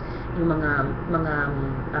 check-ups, yung mga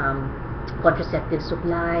contraceptive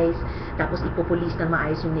supplies, tapos ipopolice ng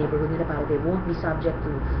maayos yung neighborhood nila para they won't be subject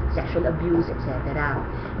to sexual abuse, etc.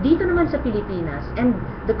 Dito naman sa Pilipinas, and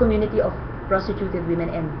the community of prostituted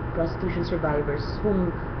women and prostitution survivors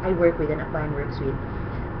whom I work with and Akbayan works with,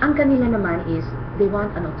 ang kanila naman is, they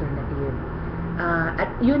want an alternative. At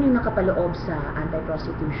yun yung nakapaloob sa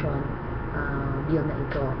anti-prostitution bill na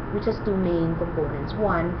ito, which has two main components.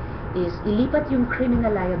 One is, ilipat yung criminal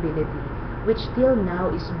liability, which till now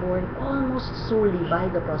is borne almost solely by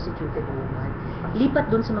the prostituted woman. Lipat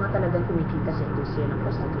dun sa mga talagang kumikita sa industriya ng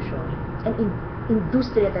prostitution. And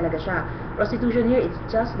industriya talaga siya. Prostitution here, it's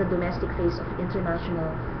just the domestic face of international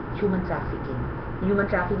human trafficking. Human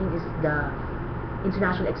trafficking is the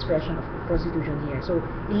international expression of prostitution here. So,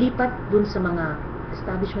 ilipat dun sa mga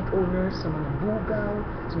establishment owners, sa mga bugaw,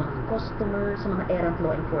 sa mga customers, sa mga errant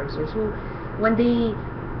law enforcers who, when they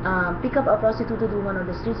pick up a prostituted woman on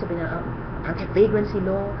the street, sabi na, anti-vagrancy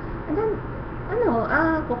law, and then,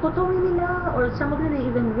 kokotongin nila, or some of them they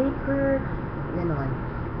even rape her, ganon.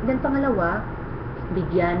 And then, pangalawa,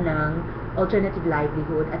 bigyan ng alternative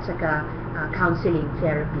livelihood at saka counseling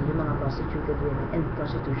therapy yung mga prostituted women and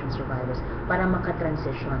prostitution survivors para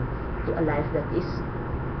maka-transition to a life that is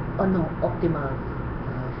optimal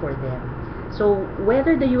for them. So,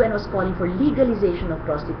 whether the UN was calling for legalization of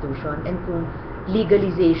prostitution, and kung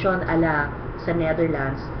legalization ala sa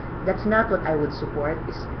Netherlands, that's not what I would support.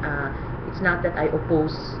 It's not that I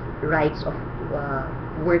oppose rights of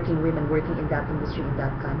working women working in that industry in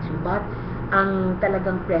that country, but ang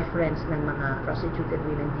talagang preference ng mga prostituted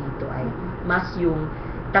women dito ay mas yung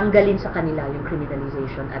tanggalin sa kanila yung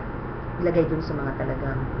criminalization at ilagay dun sa mga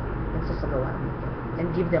talagang nagsasagawa nito and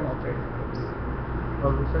give them alternatives.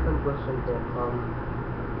 Second question po,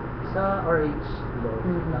 sa RH law,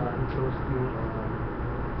 introduced yung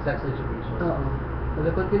sex education.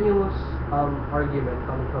 The continuous argument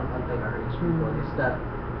coming from anti-RH people is that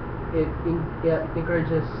it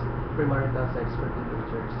encourages premarital sex for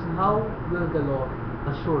teenagers. How will the law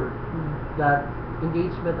assure that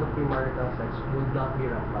engagement of premarital sex would not be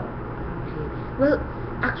rampant? Well,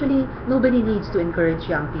 actually, nobody needs to encourage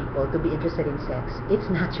young people to be interested in sex. It's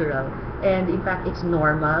natural. And in fact, it's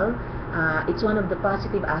normal. It's one of the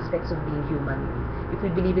positive aspects of being human. If we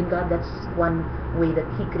believe in God, that's one way that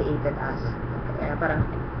He created us. Parang,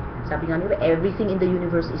 sabi nga nila, everything in the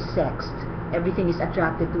universe is sexed. Everything is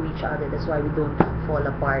attracted to each other. That's why we don't fall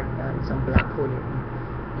apart in some black hole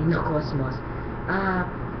in the cosmos.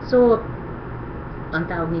 So, ang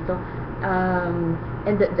tawag nito,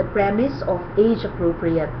 and the premise of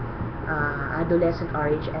age-appropriate adolescent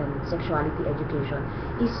RH and sexuality education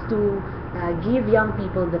is to give young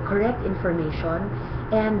people the correct information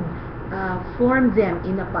and form them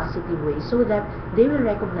in a positive way so that they will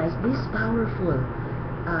recognize this powerful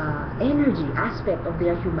energy aspect of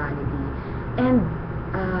their humanity and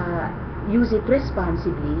use it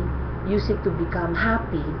responsibly, use it to become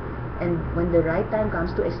happy, and when the right time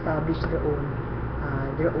comes, to establish their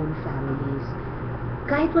own families.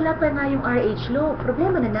 Kahit wala pa nga yung RH law,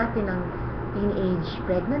 problema na natin ang teenage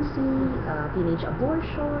pregnancy, teenage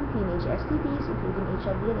abortion, teenage STDs, including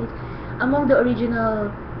HIV and AIDS. Among the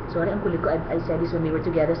original, sorry, ang kulit ko, I said this when we were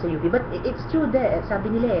together sa UP, but it's true there,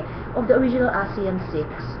 sabi nila of the original ASEAN 6,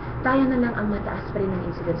 tayo na lang ang mataas pa rin ng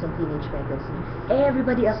incidence of teenage pregnancy.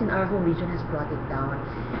 Everybody else in our home region has brought it down.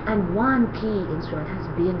 And one key instrument has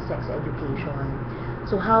been sex education.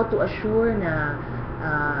 So how to assure na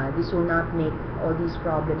this will not make all these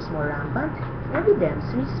problems more rampant? Evidence,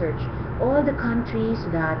 research. All the countries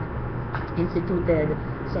that instituted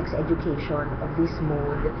sex education of this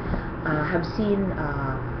mode have seen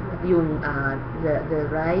the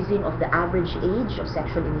rising of the average age of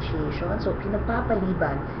sexual initiation. So,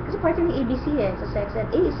 pinagpapaliban. Kasi part ng ABC sa sex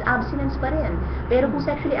ed, is abstinence pa rin. Pero kung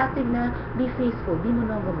sexually active na, be faithful, be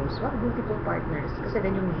monogamous, wag multiple partners. Kasi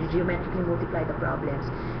then yung geometrically multiply the problems.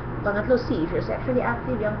 Pangatlo, C, if you're sexually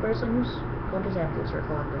active young person, use contraceptives or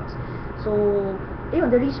condoms. So,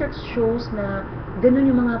 ayun, the research shows na ganun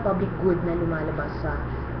yung mga public good na lumalabas sa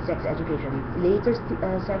sex education. Later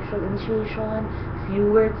sexual initiation,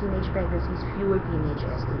 fewer teenage pregnancies, fewer teenage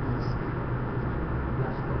STDs.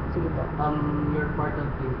 Last po. Sige po. You're part of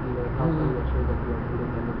Team Pinoy. How can you ensure that you are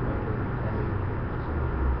independent writer and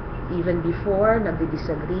Even before,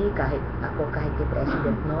 nagdi-disagree kahit kay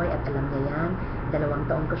President Noy at alam niya yan, 2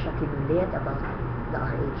 taon ko siya kinulit about the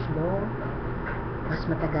RH law. Mas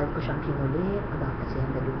matagal ko siyang kinulit about kasi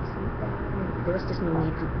ang Luisita. There was just no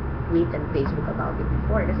need to tweet and Facebook about it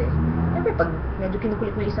before. Kasi, siyempre, pag medyo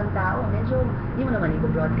kinukulit mo isang tao, medyo, hindi mo naman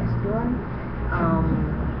i-broadcast yun.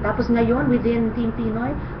 Tapos ngayon, within Team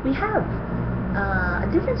Pinoy, we have a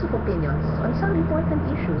difference of opinions on some important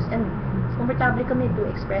issues. And komportable kami to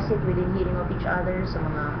express it within hearing of each other sa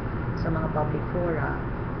mga public fora.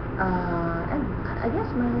 And I guess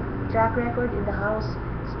my track record in the House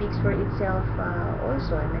speaks for itself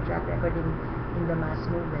also, and my track record in the mass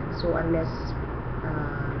movement. So unless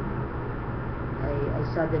I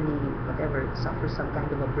suddenly, suffer some kind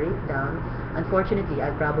of a breakdown, unfortunately,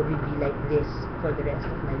 I'll probably be like this for the rest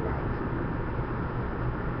of my life.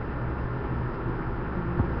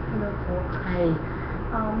 Hello po. Hi.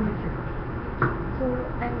 So,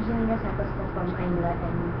 I'm Janina Santos po from Manila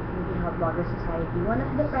and Philippine Health Blogger Society. One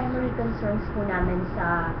of the primary concerns po namin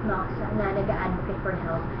sa NOCSA na nag-advocate for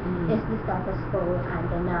health is the status quo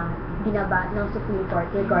ante na binaba ng Supreme Court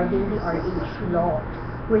regarding the RH law,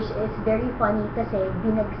 which is very funny kasi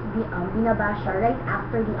binaba siya right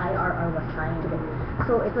after the IRR was signed.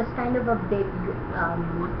 So, it was kind of a big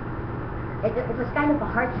it was kind of a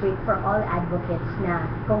heartbreak for all advocates na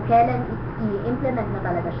kung kailan i-implement na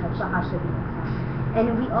talaga siya, tsaka siya binagsak.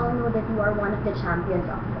 And we all know that you are one of the champions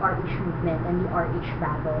of the RH movement and the RH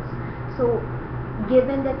battles. So,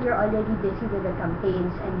 given that you're already busy with the campaigns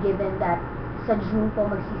and given that sa June po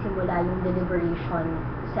magsisimula yung deliberation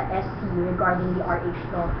sa SC regarding the RH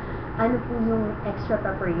law, ano po yung extra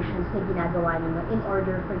preparations na ginagawa niyo in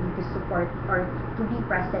order for you to support or to be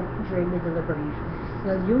present during the deliberations?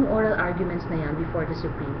 Well, yung oral arguments na yan before the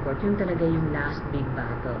Supreme Court, yun talaga yung last big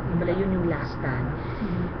battle. Yun yung last stand.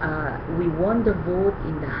 We won the vote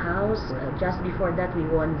in the House. Just before that, we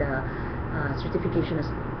won the certification as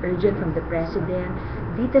urgent from the President.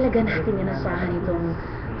 Di talaga natin inasahan itong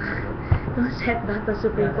setback ng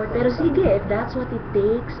Supreme Court. Pero sige, if that's what it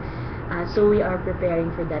takes, so we are preparing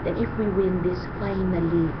for that. And if we win this,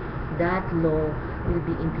 finally, that law will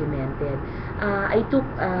be implemented. I took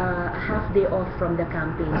a half day off from the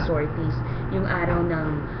campaign sorties, yung araw ng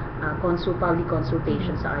public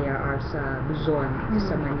consultation sa IRR sa Luzon,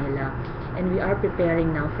 sa Manila. And we are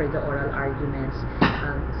preparing now for the oral arguments.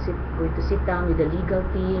 Going to sit down with the legal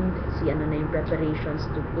team, see ano na yung preparations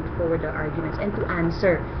to put forward the arguments and to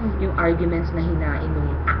answer yung arguments na hinain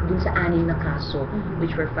dun sa 6 na kaso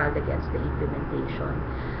which were filed against the implementation.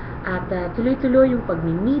 At tuloy-tuloy yung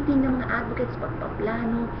pagmi-meeting ng mga advocates,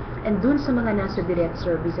 pagpaplano, and dun sa mga nasa direct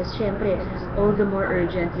services, syempre, all the more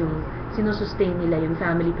urgent yung sinusustain nila yung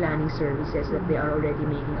family planning services that they are already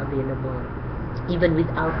making available, even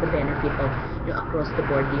without the benefit of yung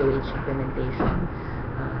across-the-board DOH implementation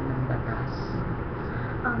ng batas.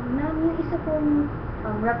 Ma'am, yung isa pong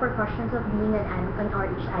repercussions of being an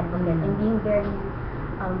RH advocate and being very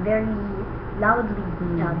loudly,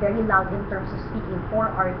 very loud in terms of speaking for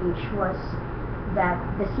RH was that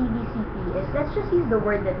the CBCP is, let's just use the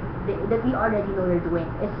word that we already know they're doing,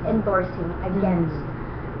 is endorsing against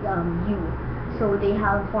you. So they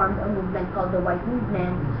have formed a movement called the White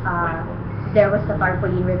Movement, there was the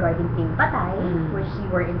tarpaulin regarding Team Patay, Mm. which you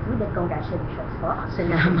were included. Congratulations po.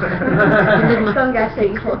 Salamat.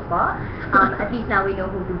 Congratulations po. At least now we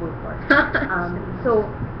know who to vote for. So,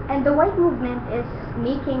 and the white movement is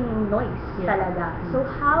making noise Yeah. talaga. So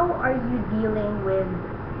how are you dealing with,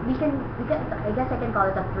 I guess I can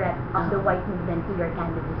call it a threat of the white movement to your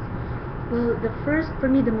candidacy? Well, for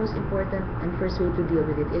me, the most important and first way to deal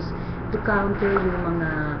with it is to counter yung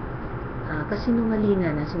mga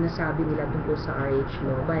kasinungalingan na sinasabi nila tungkol sa RH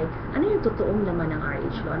law by ano yung totoong laman ng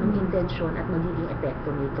RH law, anong intensyon at magiging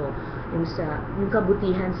epekto nito yung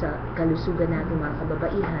kabutihan sa kalusugan nating mga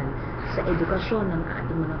kababaihan, sa edukasyon ng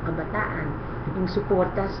ating mga kabataan, yung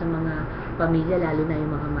suporta sa mga pamilya, lalo na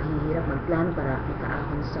yung mga mahihirap magplano para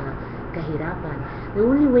makaahon sa kahirapan. The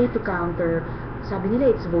only way to counter, sabi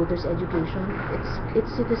nila, it's voters education,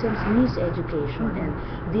 it's citizens miseducation and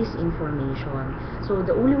disinformation. So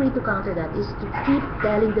the only way to counter that is to keep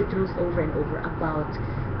telling the truth over and over about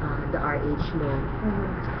the RH law.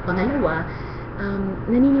 Pangalawa,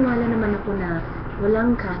 naniniwala naman ako na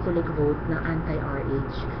walang Catholic vote na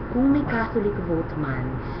anti-RH. Kung may Catholic vote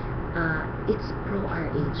man, it's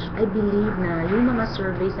pro-RH. I believe na yung mga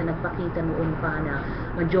surveys na nagpakita noon pa na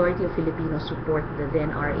majority of Filipinos support the then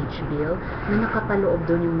RH bill, na nakapaloob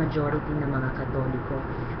doon yung majority ng mga Katoliko.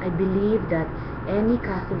 I believe that any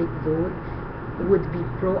Catholic vote would be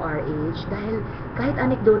pro-RH dahil kahit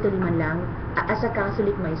anecdotally man lang, as a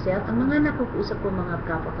Catholic myself, ang mga nakukusap ko mga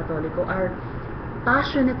kapwa Katoliko are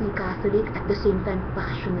passionately Catholic at the same time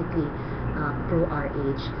passionately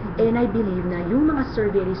pro-RH. And I believe na yung mga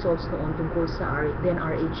survey results noon tungkol sa then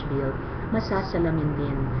RH bill, masasalamin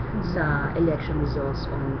din sa election results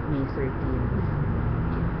on May 13.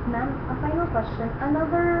 Ma'am, a final question.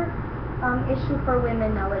 Another issue for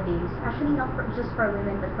women nowadays, actually not just for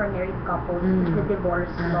women but for married couples, is the divorce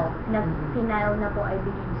law na final na po, I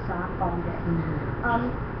believe, sa Congress.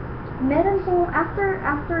 Meron po, after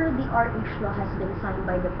the RH law has been signed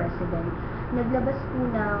by the President, naglabas po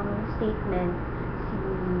ng statement si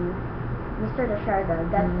Mr. Lasharda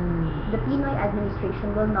that the Pinoy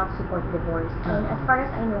administration will not support divorce. And as far as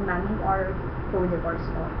I know, ma'am, you are pro-divorce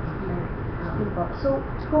law. Yun po. So,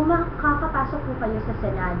 kung makakapasok po kayo sa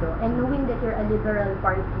Senado, and knowing that you're a liberal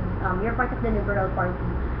party, you're part of the liberal party,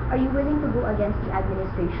 are you willing to go against the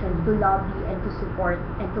administration to lobby and to support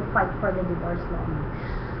and to fight for the divorce law?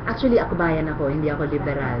 Actually, akbayan ako, hindi ako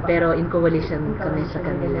liberal. Pero in coalition kami sa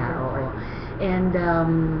kanila, oo. And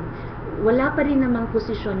wala pa rin namang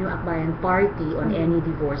posisyon yung Akbayan Party on any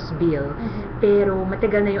divorce bill. Pero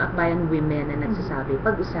matagal na yung Akbayan Women na nagsasabi,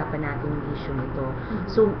 pag-usapan natin yung issue nito.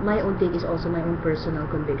 So, my own take is also my own personal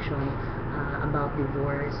conviction about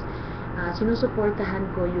divorce.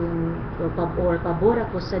 Sinusuportahan ko yung pabor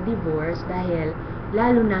ako sa divorce dahil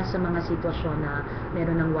lalo na sa mga sitwasyon na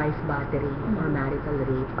meron ng wife battery or marital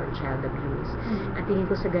rape or child abuse. At tingin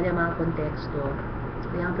ko sa ganyan mga konteksto,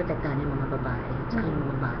 kailangan protektahan yung mga babae at yung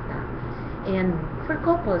mga bata. And for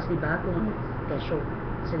couples, di ba, kung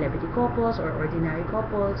celebrity couples or ordinary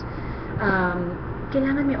couples,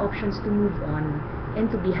 kailangan may options to move on and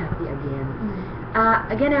to be happy again.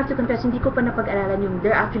 Again, I have to confess, hindi ko pa napag-aralan yung,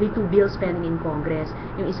 there are actually 2 bills pending in Congress.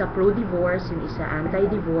 Yung isa pro-divorce, yung isa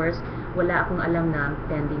anti-divorce. Wala akong alam na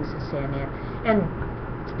pending sa Senate. And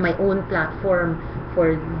my own platform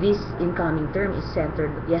for this incoming term is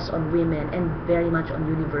centered, yes, on women and very much on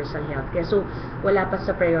universal healthcare. So, wala pa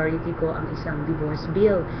sa priority ko ang isang divorce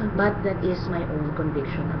bill. But that is my own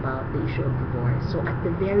conviction about the issue of divorce. So, at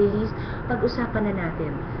the very least, pag-usapan na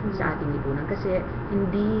natin sa ating lipunan kasi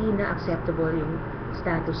hindi na acceptable yung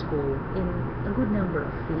status quo in a good number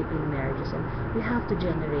of Philippine marriages, and we have to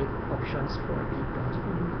generate options for people.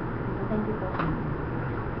 Thank you po.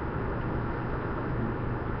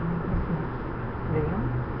 Leon?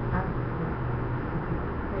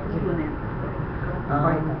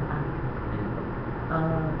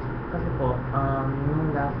 Kasi po,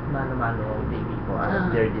 nung last mano-mano baby ko,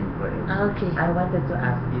 there din po eh. Okay. I wanted to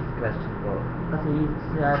ask this question po. Kasi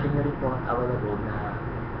sinabi niyo rin po a while ago na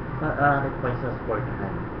request na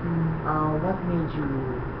supportahan. What made you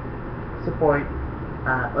support,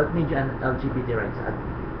 what made you an LGBT rights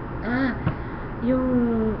advocate?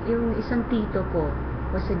 Yung isang tito ko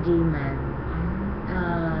was a gay man.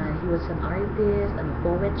 He was an artist,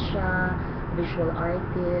 poet siya, visual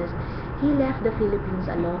artist. He left the Philippines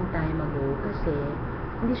a long time ago kasi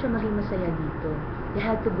hindi siya maging masaya dito. He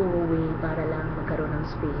had to go away para lang magkaroon ng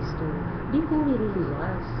space to be who he really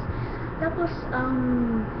was. Tapos,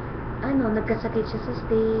 nagkasakit siya sa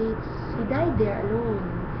States. He died there alone.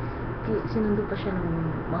 Sinundo pa siya ng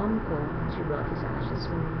mom ko. She brought his ashes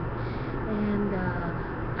home. And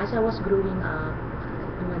as I was growing up,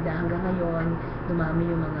 hanggang ngayon, dumami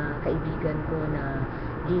yung mga kaibigan ko na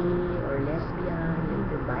gay or lesbian,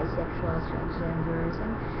 later bisexuals, transgenders,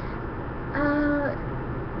 and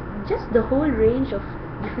just the whole range of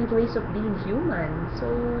different ways of being human. So,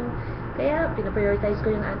 kaya pinaprioritize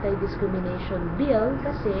ko yung anti-discrimination bill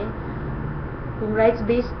kasi kung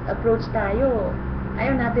rights-based approach tayo,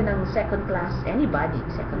 ayaw natin ng second-class anybody,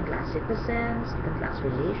 second-class citizens, second-class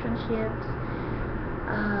relationships.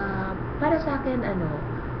 Para sa akin,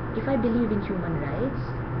 if I believe in human rights,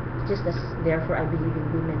 just as therefore I believe in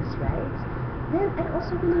women's rights, then I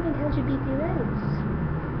also believe in LGBT rights.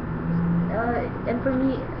 And for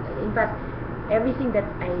me, in fact, everything that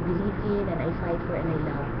I believe in and I fight for and I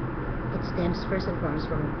love, it stems first and foremost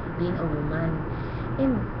from being a woman.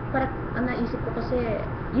 And parang ang naisip ko kasi,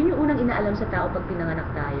 yun yung unang inaalam sa tao pag pinanganak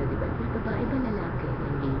tayo, di ba? Babae ba, lalaki,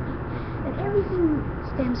 yung baby. And everything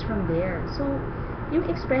stems from there. So, yung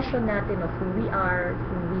expression natin of who we are,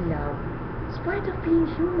 who we love, is part of being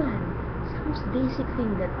human. It's the most basic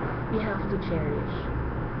thing that we have to cherish.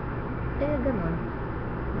 Kaya ganon.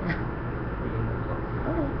 Yeah.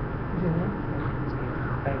 Okay.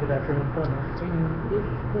 Ay, good afternoon po, no? If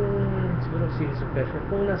kung, siguro series of question,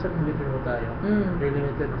 kung nasa Twitter mo tayo, you're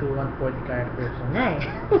limited to 140 characters. Nice.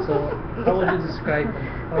 So, how would you describe,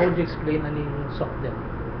 how would you explain ano yung soft them?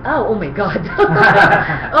 Oh my God.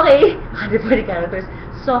 Okay, 140 characters.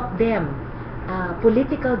 Soft them.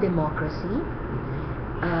 Political democracy,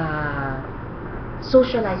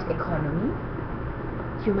 socialized economy,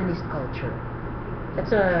 humanist culture.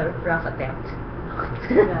 That's a rough attempt.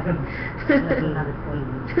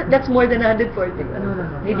 That's more than 140.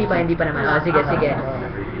 No. Hindi pa naman. Sige.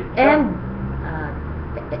 And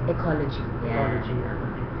ecology. Ecology.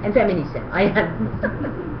 And feminism. Ayan.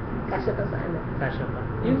 Kasya to sa ano. Fashion pa.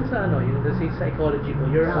 Yung sa yung sa ecology mo,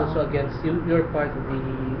 you're also against, you're part of the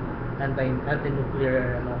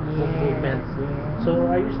anti-nuclear movement. Yes.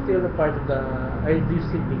 So, are you still a part of the, do you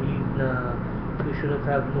still believe na we shouldn't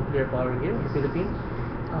have nuclear power here in the Philippines?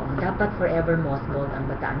 Dapat forever mothballed ang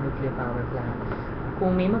Bataan Nuclear Power Plant.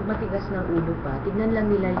 Kung may magmatigas ng ulo pa, tignan lang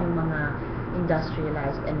nila yung mga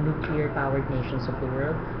industrialized and nuclear-powered nations of the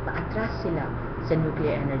world. Paatras sila sa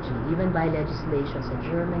nuclear energy. Even by legislation sa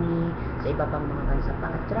Germany, sa iba pang mga bansa,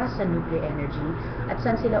 paatras sa nuclear energy. At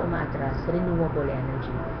saan sila umaatras? Sa renewable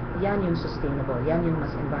energy. Yan yung sustainable. Yan yung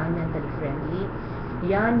mas environmentally friendly.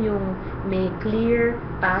 Yan yung may clear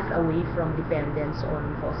path away from dependence on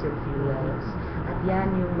fossil fuels. At yan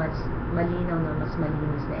yung mas malinaw na mas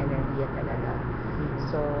malinis na enerhiya talaga.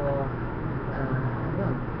 So,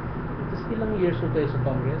 yun. Tapos ilang years old kayo sa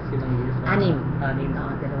Congress? Ilang years? 6. 6.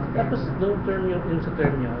 Dalawang Tapos term. nung term yung sa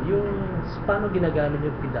term nyo, yung paano ginagamit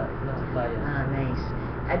yung PIDAF na bayan? Nice.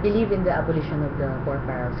 I believe in the abolition of the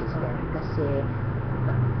four-barrel system kasi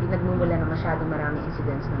pinagmumula ng masyadong maraming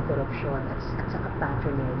incidents ng korupsyon at saka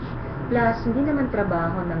patronage. Plus, hindi naman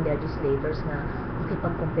trabaho ng legislators na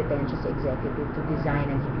makipagkompetensya sa executive to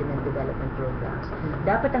design and implement development programs.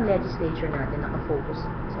 Dapat ang legislature natin nakafocus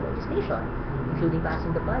sa legislation, including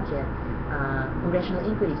passing the budget, congressional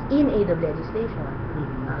inquiries in aid of legislation,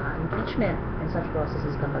 impeachment, and such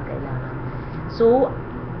processes kapag kailangan. So,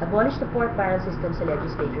 abolish the four-barrel system sa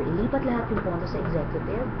legislature, ilipat lahat yung pondo sa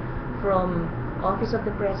executive, from Office of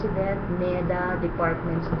the President, NEDA,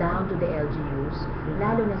 departments, down to the LGUs,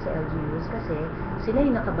 lalo na sa LGUs kasi sila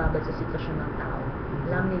yung nakababad sa sitwasyon ng tao.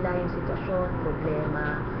 Alam nila yung sitwasyon,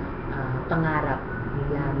 problema, pangarap,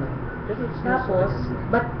 lalo. Tapos,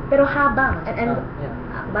 pero habang, and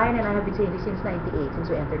Bayan and I have been saying this since 98, since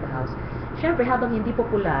we entered the House, syempre habang hindi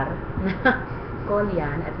popular na call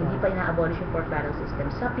yan at hindi pa ina-abolish yung four-barrel system,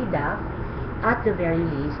 sa PDAF, at the very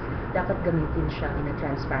least, dapat gamitin siya in a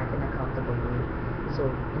transparent and accountable way. So,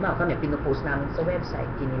 kami, pinupost namin sa website,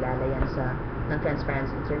 kinilala yan ng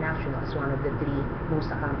Transparency International as one of the 3 most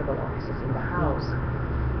accountable offices in the House.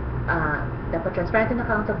 Dapat transparent and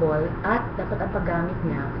accountable at dapat ang paggamit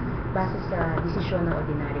niya base sa desisyon ng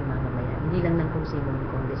ordinaryong mamamayan, hindi lang ng kung sino ng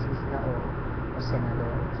kongresista o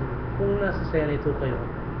senador. Kung nasa Senate kayo,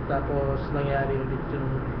 tapos nangyari ulit yung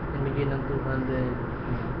namigay ng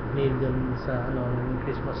 200 million sa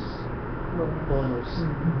Christmas bonus,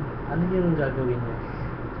 ano yung gagawin niyo?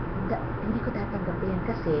 Hindi ko tatanggapin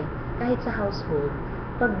kasi kahit sa household,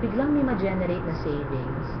 pag biglang may ma-generate na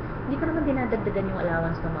savings, hindi ko naman dinadagdagan yung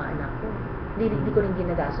allowance ng mga anak ko. Hindi ko rin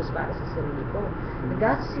ginagastos para sa sarili ko.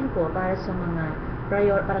 Nagastosin ko para sa mga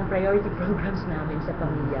parang priority programs namin sa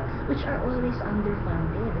pamilya, which are always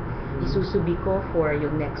underfunded. Isusubi ko for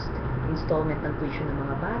yung next installment ng tuition ng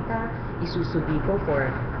mga bata, isusudi ko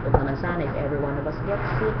for, huwag naman sana if every one of us gets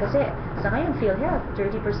sick. Kasi sa ngayon, PhilHealth,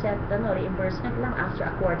 30% reimbursement lang after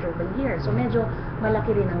a quarter of a year. So medyo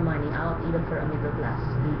malaki rin ang money out even for a middle class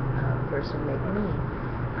person like me.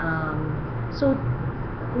 So,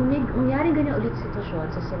 kung may mangyaring ganyan ulit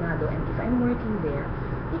sitwasyon sa Senado, and if I'm working there,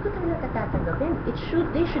 hindi ko talaga tatanggapin. They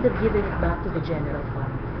should have given it back to the general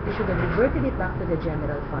fund. They should have reverted it back to the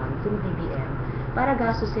general fund through DBM para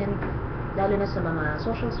gastusin lalo na sa mga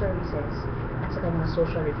social services at sa mga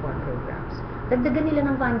social reform programs. Dagdagan nila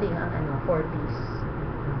ng funding ang 4Ps.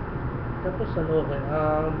 Tapos okay,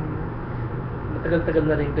 matagal-tagal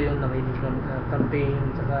na rin kayong nakinig ng campaign,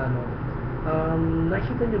 saka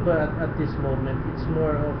nakikita nyo ba at this moment, it's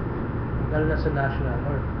more of, lalo na sa national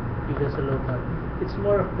or even sa local, it's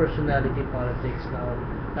more of personality politics now,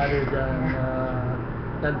 rather than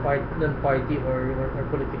party or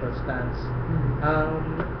political stance.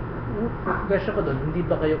 Question ko doon, hindi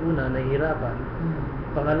ba kayo una nahihirapan?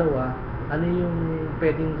 Pangalawa, ano yung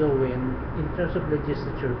pwedeng gawin in terms of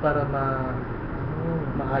legislature para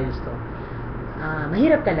maayos to?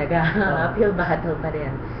 Mahirap talaga. Uphill battle pa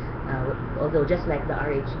rin. Although just like the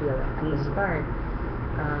RH bill at the start,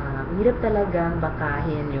 mahirap talagang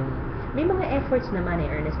bakahin yung, may mga efforts naman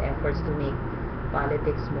earnest efforts to make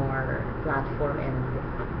politics more platform and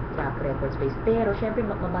track records based. Pero syempre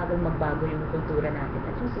magbago yung kultura natin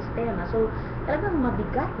at yung sistema. So talagang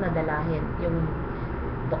mabigat na dalahin yung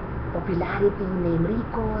popularity, name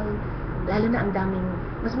recall, lalo na ang daming,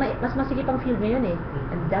 mas masikip ang field ngayon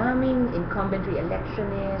ang daming incumbent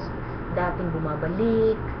re-electionist, dating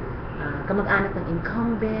bumabalik, kamag-anak ng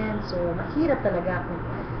incumbent, so mahirap talaga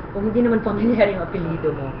kung hindi naman pamilyar yung apelido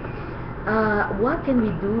mo. What can we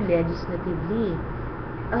do legislatively?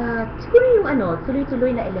 Siguro yung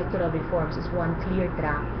tuloy-tuloy na electoral reforms is one clear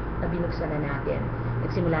track na binuksan na natin.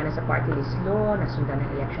 Nagsimula na sa party list law, nasundan ng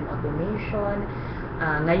election automation.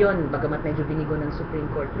 Ngayon, bagamat medyo binigo ng Supreme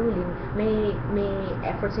Court ruling, may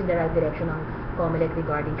efforts in the right direction ng COMELEC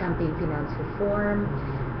regarding campaign finance reform.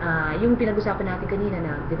 Yung pinag-usapan natin kanina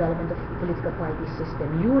na development of political party system,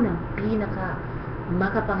 yun ang pinaka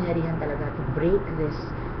makapangyarihan talaga to break this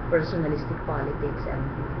personalistic politics and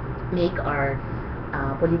make our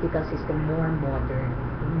political system more modern,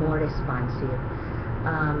 more responsive.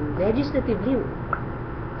 Legislatively,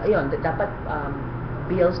 ayun, dapat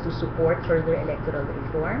bills to support further electoral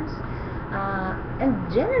reforms. And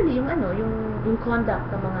generally, yung conduct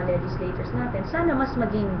ng mga legislators natin, sana mas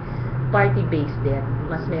maging party-based din.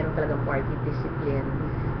 Mas meron talagang party discipline.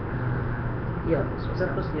 Yun. So,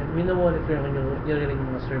 tapos yan, minamonitor nyo yung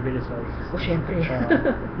mga survey results. Syempre.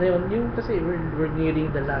 Ngayon, yung kasi we're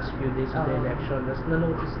nearing the last few days of the election. Tapos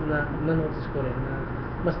na-notice ko rin na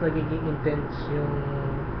mas nagiging intense yung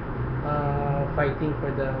fighting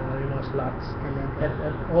for yung mga slots. At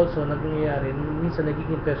also, nangyayari, minsan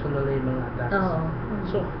nagiging personal na yung mga attacks.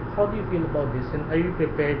 So, how do you feel about this? And are you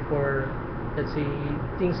prepared for, let's say,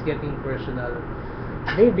 things getting personal?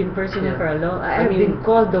 They've been personal for a long. I've been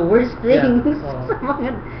called the worst things sa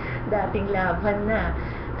mga dating laban na.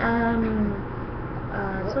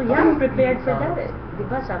 So yeah, I'm prepared for that.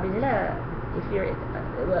 Diba, sabi nila, if you're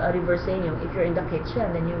reverse saying yung, if you're in the kitchen,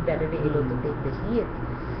 then you better be able to take the heat.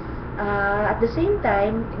 At the same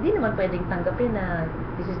time, hindi naman pwedeng tanggapin na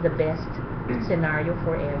this is the best scenario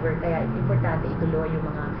forever. Kaya importante ituloy yung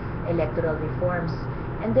mga electoral reforms.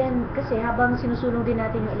 And then, kasi habang sinusulong din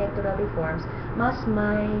natin yung electoral reforms, mas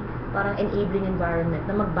may parang enabling environment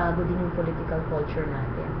na magbago din yung political culture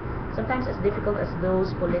natin. Sometimes as difficult as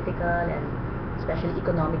those political and especially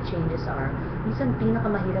economic changes are, minsan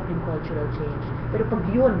pinakamahirap yung cultural change. Pero pag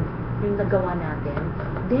yun yung nagawa natin,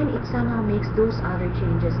 then it somehow makes those other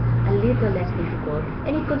changes a little less difficult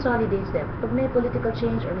and it consolidates them. Pag may political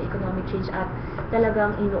change or may economic change at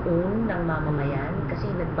talagang inuun ng mamamayan kasi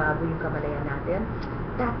nagbago yung kamalayan natin,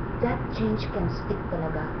 that change can stick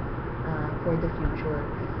talaga for the future.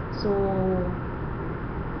 So,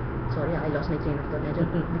 sorry, I lost my train of thought. Medyo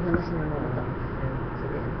biglang na sinunod ako.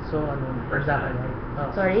 So, personality.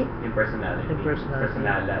 Sorry? Yung personality. Yung personality.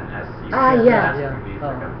 Personalan as you Yeah.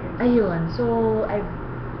 campaign. Ayun. So, I've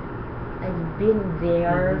been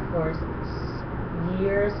there for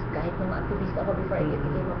years. Kahit nung activist ako before I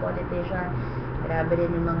became a politician, grabe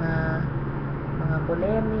rin yung mga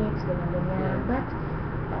polemics, ganyan. But,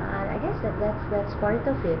 I guess that's part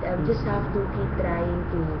of it. I just have to keep trying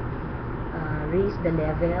to raise the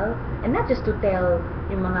level, and not just to tell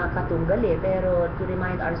yung mga katunggal pero to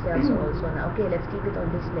remind ourselves also na okay, let's keep it on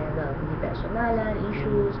this level. Hindi personalan,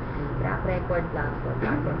 issues, track record,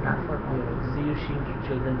 platform always. Do you shield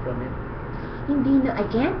children from it? Hindi na, I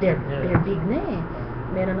can't, they're big na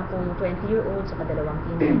meron akong 20-year-old, saka 2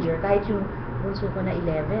 teenager. Kahit yung bunso ko na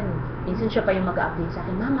 11, minsan siya pa yung mag-update sa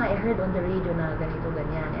akin, Mama, I heard on the radio na ganito,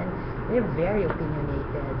 ganyan. And they're very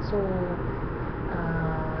opinionated. So,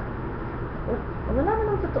 wala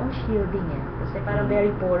namang totoong shielding eh. Kasi parang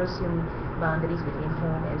very porous yung boundaries between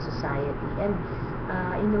home and society. And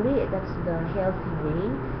in a way, that's the healthy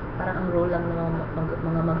way. Parang ang role lang ng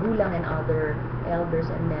mga magulang and other elders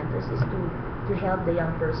and mentors is to help the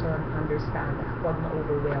young person understand, huwag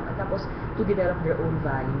ma-overwhelm, at tapos to develop their own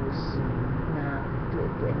values na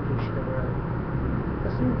to engage the world.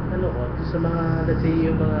 Kasi ano ko, sa mga, let's say,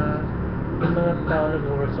 yung mga tao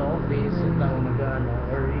nag-work sa office, yung tao nag-ano,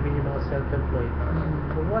 or even yung mga self-employed.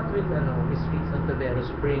 So what will, Miss Risa Hontiveros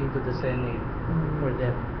bring to the Senate for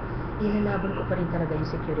them? Ilalaban ko pa rin talaga yung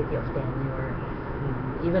security of tenure.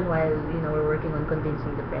 Even while, we're working on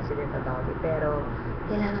convincing the president about it. Pero,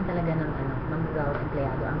 kailangan talaga ng, manggagawa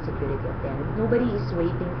empleyado ang security of tenure. Nobody is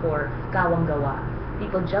waiting for kawang gawa.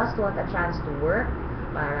 People just want a chance to work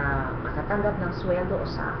para makatanggap ng sweldo o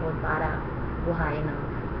sahod para buhayin ng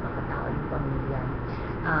makatao ng pamilya.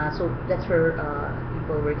 So, that's for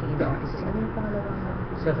people working in the offices. Ano yung pangalawang?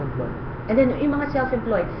 Self-employed. And then, yung mga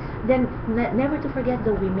self-employed. Then, never to forget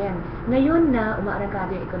the women. Ngayon na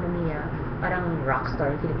umaarangkado yung ekonomiya, parang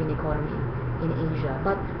rockstar yung Philippine economy in Asia.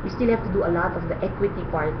 But we still have to do a lot of the equity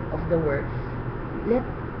part of the work.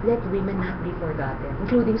 Let women not be forgotten,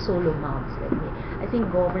 including solo moms like me. I think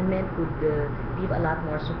government could give a lot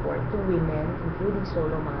more support to women, including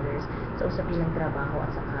solo mothers, sa usapin ng trabaho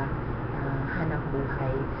at saka hanap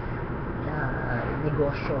buhay,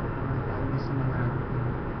 negosyo, lalo sa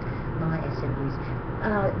mga SMEs.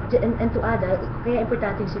 And to add, kaya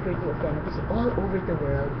importante yung security of tenure kasi all over the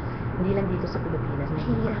world, hindi lang dito sa Pilipinas,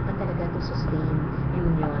 nahihirapan talaga to sustain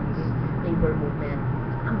unions, labor movement.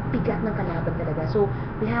 Ang bigat ng kalaban talaga. So,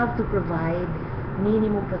 we have to provide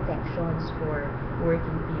minimum protections for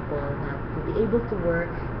working people na to be able to work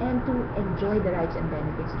and to enjoy the rights and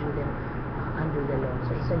benefits due them under the law.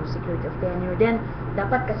 So, isa yung security of tenure. Then,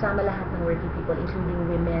 dapat kasama lahat ng working people, including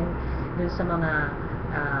women, dun sa mga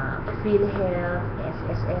PhilHealth,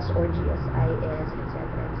 SSS or GSIS, etc.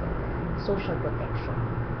 etc. Social protection.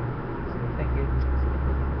 Thank you.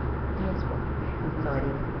 Yes po.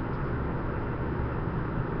 Sorry.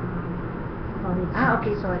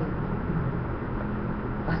 Okay, sorry.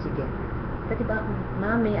 Sige. Pwede ba akong,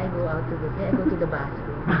 Ma'am, may I go to the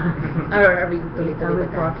bathroom? Or are we tuloy-tuloy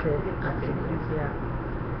ba tayo? process. Okay. Yeah.